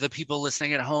the people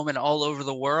listening at home and all over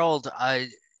the world,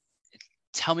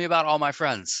 tell me about All My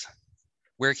Friends.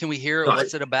 Where can we hear it?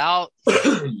 What's it about?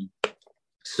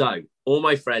 So, All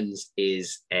My Friends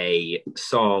is a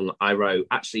song I wrote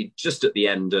actually just at the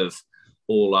end of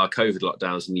all our COVID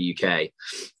lockdowns in the UK.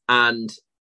 And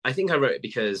I think I wrote it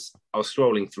because I was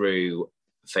scrolling through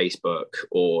Facebook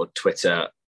or Twitter,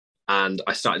 and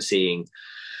I started seeing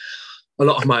a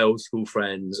lot of my old school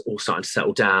friends all starting to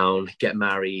settle down, get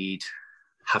married,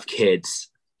 have kids.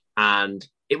 And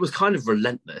it was kind of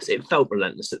relentless. It felt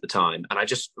relentless at the time. And I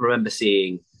just remember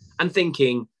seeing and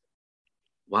thinking,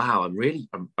 wow, I'm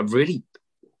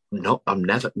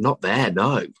never not there.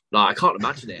 No, like, I can't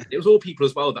imagine it. It was all people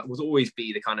as well that would always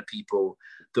be the kind of people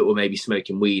that were maybe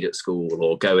smoking weed at school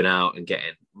or going out and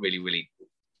getting really, really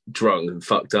drunk and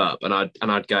fucked up. And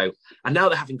I'd go, and now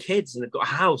they're having kids and they've got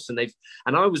a house and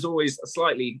I was always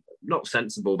slightly not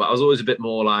sensible, but I was always a bit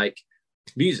more like,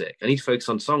 music, I need to focus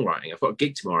on songwriting. I've got a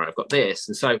gig tomorrow. I've got this.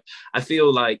 And so I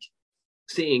feel like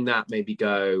seeing that made me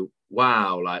go,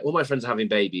 wow, like all my friends are having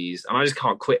babies and I just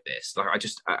can't quit this. Like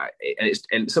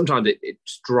and sometimes it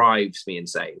just drives me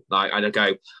insane. Like I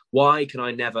go, why can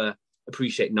I never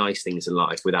appreciate nice things in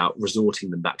life without resorting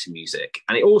them back to music?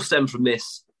 And it all stemmed from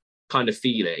this kind of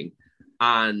feeling.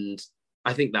 And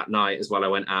I think that night as well, I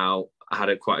went out, I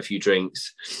had quite a few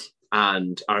drinks,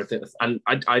 and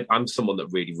I'm someone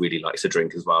that really, really likes to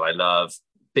drink as well. I love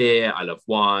beer, I love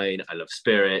wine, I love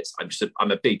spirits.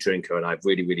 I'm a big drinker and I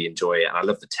really, really enjoy it. And I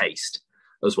love the taste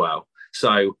as well.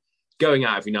 So going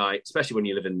out every night, especially when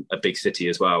you live in a big city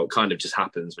as well, kind of just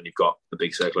happens when you've got a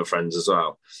big circle of friends as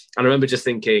well. And I remember just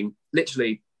thinking,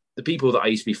 literally, the people that I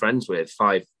used to be friends with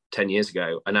 5-10 years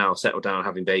ago are now settled down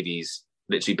having babies,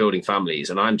 literally building families.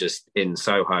 And I'm just in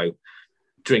Soho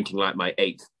drinking like my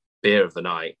 8th beer of the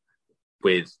night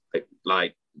with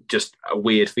like just a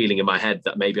weird feeling in my head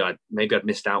that maybe I'd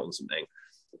missed out on something.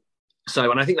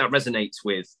 So, and I think that resonates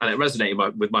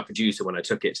with my producer when I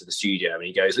took it to the studio, and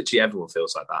he goes, literally everyone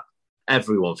feels like that.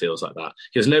 Everyone feels like that.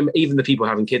 Because even the people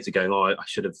having kids are going, oh, I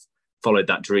should have followed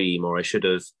that dream, or I should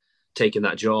have taken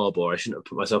that job, or I shouldn't have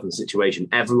put myself in the situation.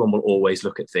 Everyone will always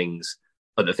look at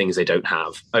the things they don't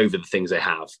have over the things they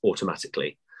have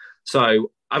automatically.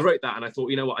 So I wrote that and I thought,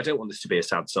 you know what, I don't want this to be a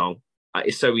sad song.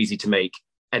 It's so easy to make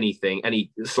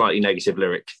any slightly negative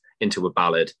lyric into a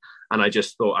ballad. And I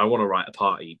just thought, I want to write a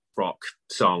party rock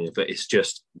song that is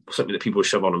just something that people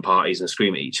shove on in parties and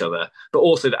scream at each other, but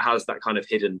also that has that kind of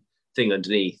hidden thing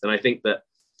underneath. And I think that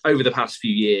over the past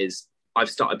few years, I've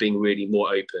started being really more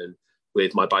open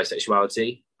with my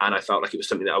bisexuality. And I felt like it was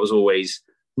something that I was always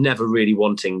never really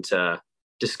wanting to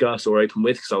discuss or open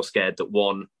with, because I was scared that,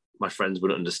 one, my friends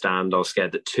wouldn't understand. I was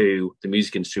scared that, two, the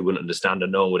music industry wouldn't understand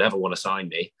and no one would ever want to sign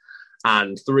me.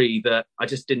 And three, that I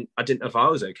didn't know if I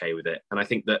was okay with it. And I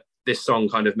think that this song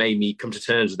kind of made me come to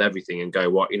terms with everything and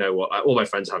go, you know what, all my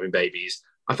friends are having babies.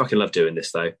 I fucking love doing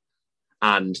this though.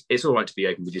 And it's all right to be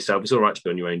open with yourself. It's all right to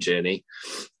be on your own journey.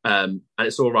 And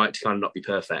it's all right to kind of not be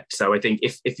perfect. So I think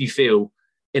if you feel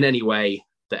in any way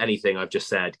that anything I've just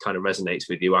said kind of resonates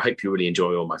with you, I hope you really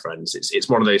enjoy All My Friends. It's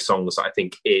one of those songs that I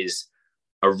think is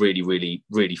a really, really,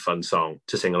 really fun song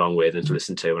to sing along with and to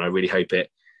listen to. And I really hope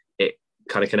it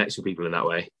kind of connects with people in that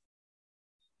way.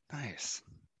 Nice.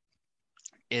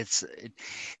 It's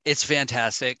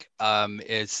fantastic.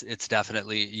 It's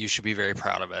definitely, you should be very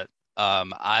proud of it.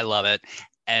 I love it.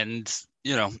 And,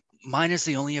 you know, mine is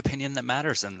the only opinion that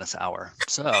matters in this hour.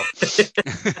 So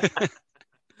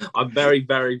I'm very,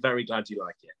 very, very glad you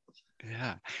like it.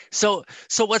 Yeah. So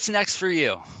what's next for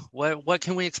you? What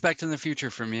can we expect in the future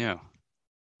from you?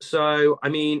 So, I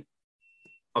mean,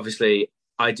 obviously,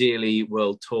 ideally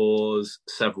we'll tours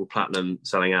several platinum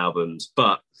selling albums,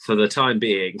 but for the time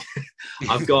being,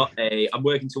 I'm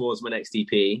working towards my next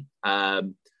EP,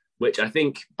 which I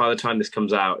think by the time this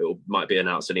comes out, might be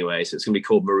announced anyway. So it's going to be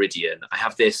called Meridian. I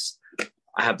have this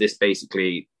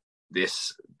basically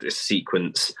this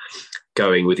sequence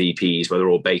going with EPs where they're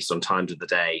all based on times of the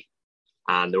day,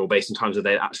 and they're all based on times of the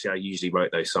day. Actually, I usually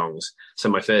wrote those songs. So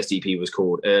my first EP was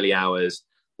called Early Hours,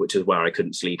 which is where I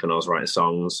couldn't sleep and I was writing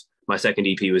songs. My second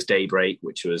EP was Daybreak,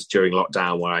 which was during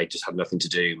lockdown where I just had nothing to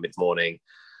do mid-morning.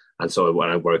 And so when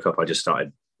I woke up, I just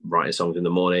started writing songs in the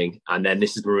morning. And then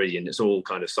this is Meridian. It's all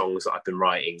kind of songs that I've been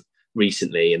writing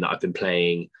recently and that I've been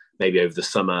playing maybe over the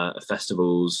summer at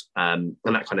festivals, and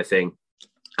that kind of thing.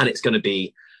 And it's going to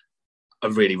be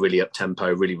a really, really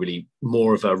up-tempo, really, really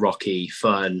more of a rocky,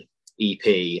 fun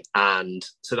EP. And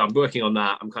so I'm working on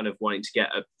that. I'm kind of wanting to get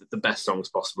the best songs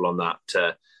possible on that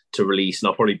to release. And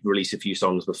I'll probably release a few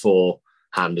songs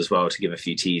beforehand as well to give a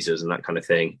few teasers and that kind of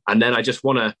thing. And then I just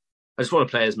want to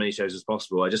play as many shows as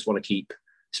possible. I just want to keep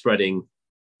spreading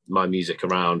my music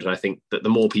around. And I think that the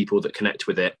more people that connect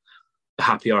with it, the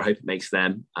happier I hope it makes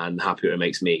them and the happier it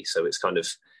makes me. So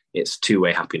it's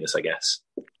two-way happiness, I guess.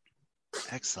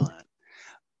 Excellent.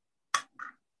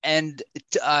 And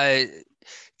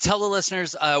tell the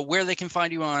listeners where they can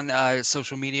find you on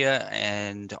social media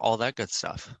and all that good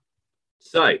stuff.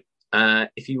 So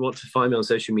if you want to find me on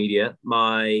social media,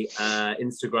 my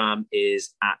Instagram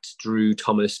is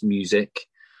 @DrewThomasMusic.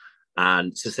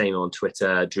 And it's the same on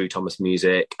Twitter, Drew Thomas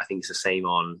Music. I think it's the same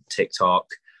on TikTok.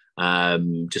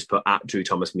 Just put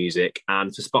 @DrewThomasMusic.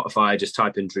 And for Spotify, just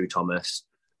type in Drew Thomas.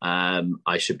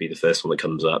 I should be the first one that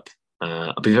comes up.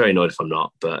 I'll be very annoyed if I'm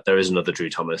not, but there is another Drew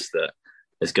Thomas that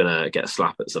is going to get a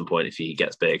slap at some point if he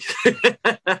gets big.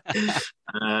 But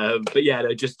yeah,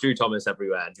 no, just Drew Thomas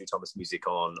everywhere and Drew Thomas Music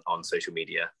on social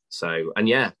media. So, and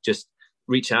yeah, just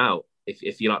reach out.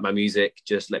 If you like my music,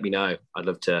 just let me know. I'd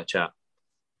love to chat.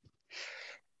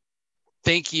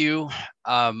 Thank you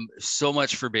so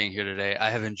much for being here today.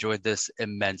 I have enjoyed this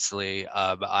immensely.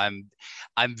 I'm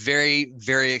very,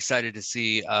 very excited to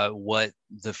see what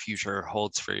the future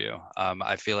holds for you.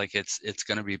 I feel like it's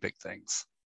going to be big things.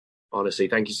 Honestly,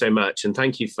 thank you so much, and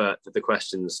thank you for the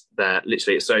questions. There,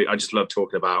 literally, I just love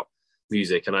talking about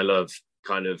music, and I love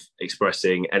kind of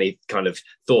expressing any kind of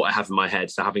thought I have in my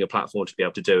head. So having a platform to be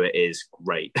able to do it is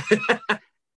great.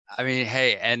 I mean,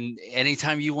 hey, and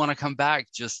anytime you want to come back,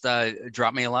 just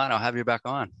drop me a line. I'll have you back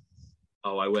on.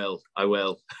 Oh, I will. I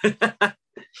will.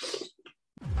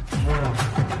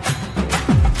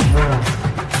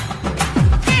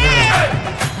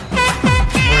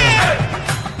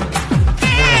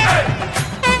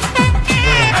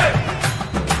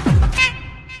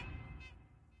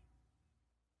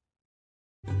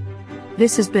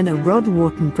 This has been a Rod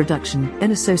Wharton production in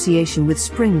association with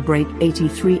Spring Break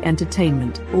 83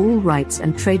 Entertainment. All rights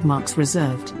and trademarks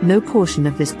reserved. No portion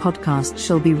of this podcast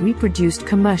shall be reproduced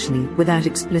commercially without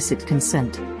explicit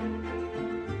consent.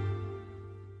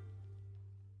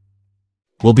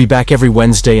 We'll be back every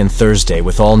Wednesday and Thursday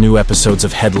with all new episodes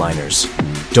of Headliners.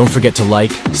 Don't forget to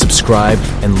like, subscribe,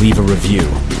 and leave a review.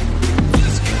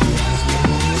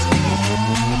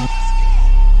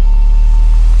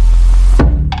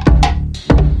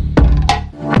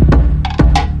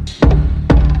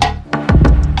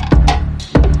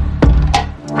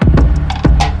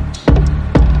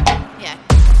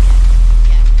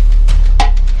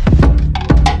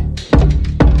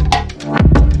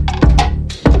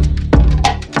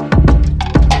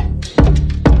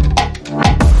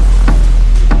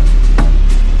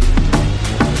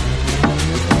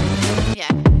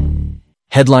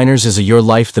 Headliners is a Your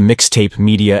Life the Mixtape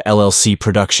Media LLC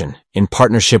production, in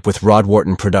partnership with Rod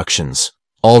Wharton Productions.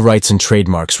 All rights and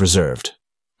trademarks reserved.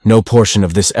 No portion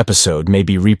of this episode may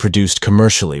be reproduced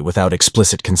commercially without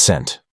explicit consent.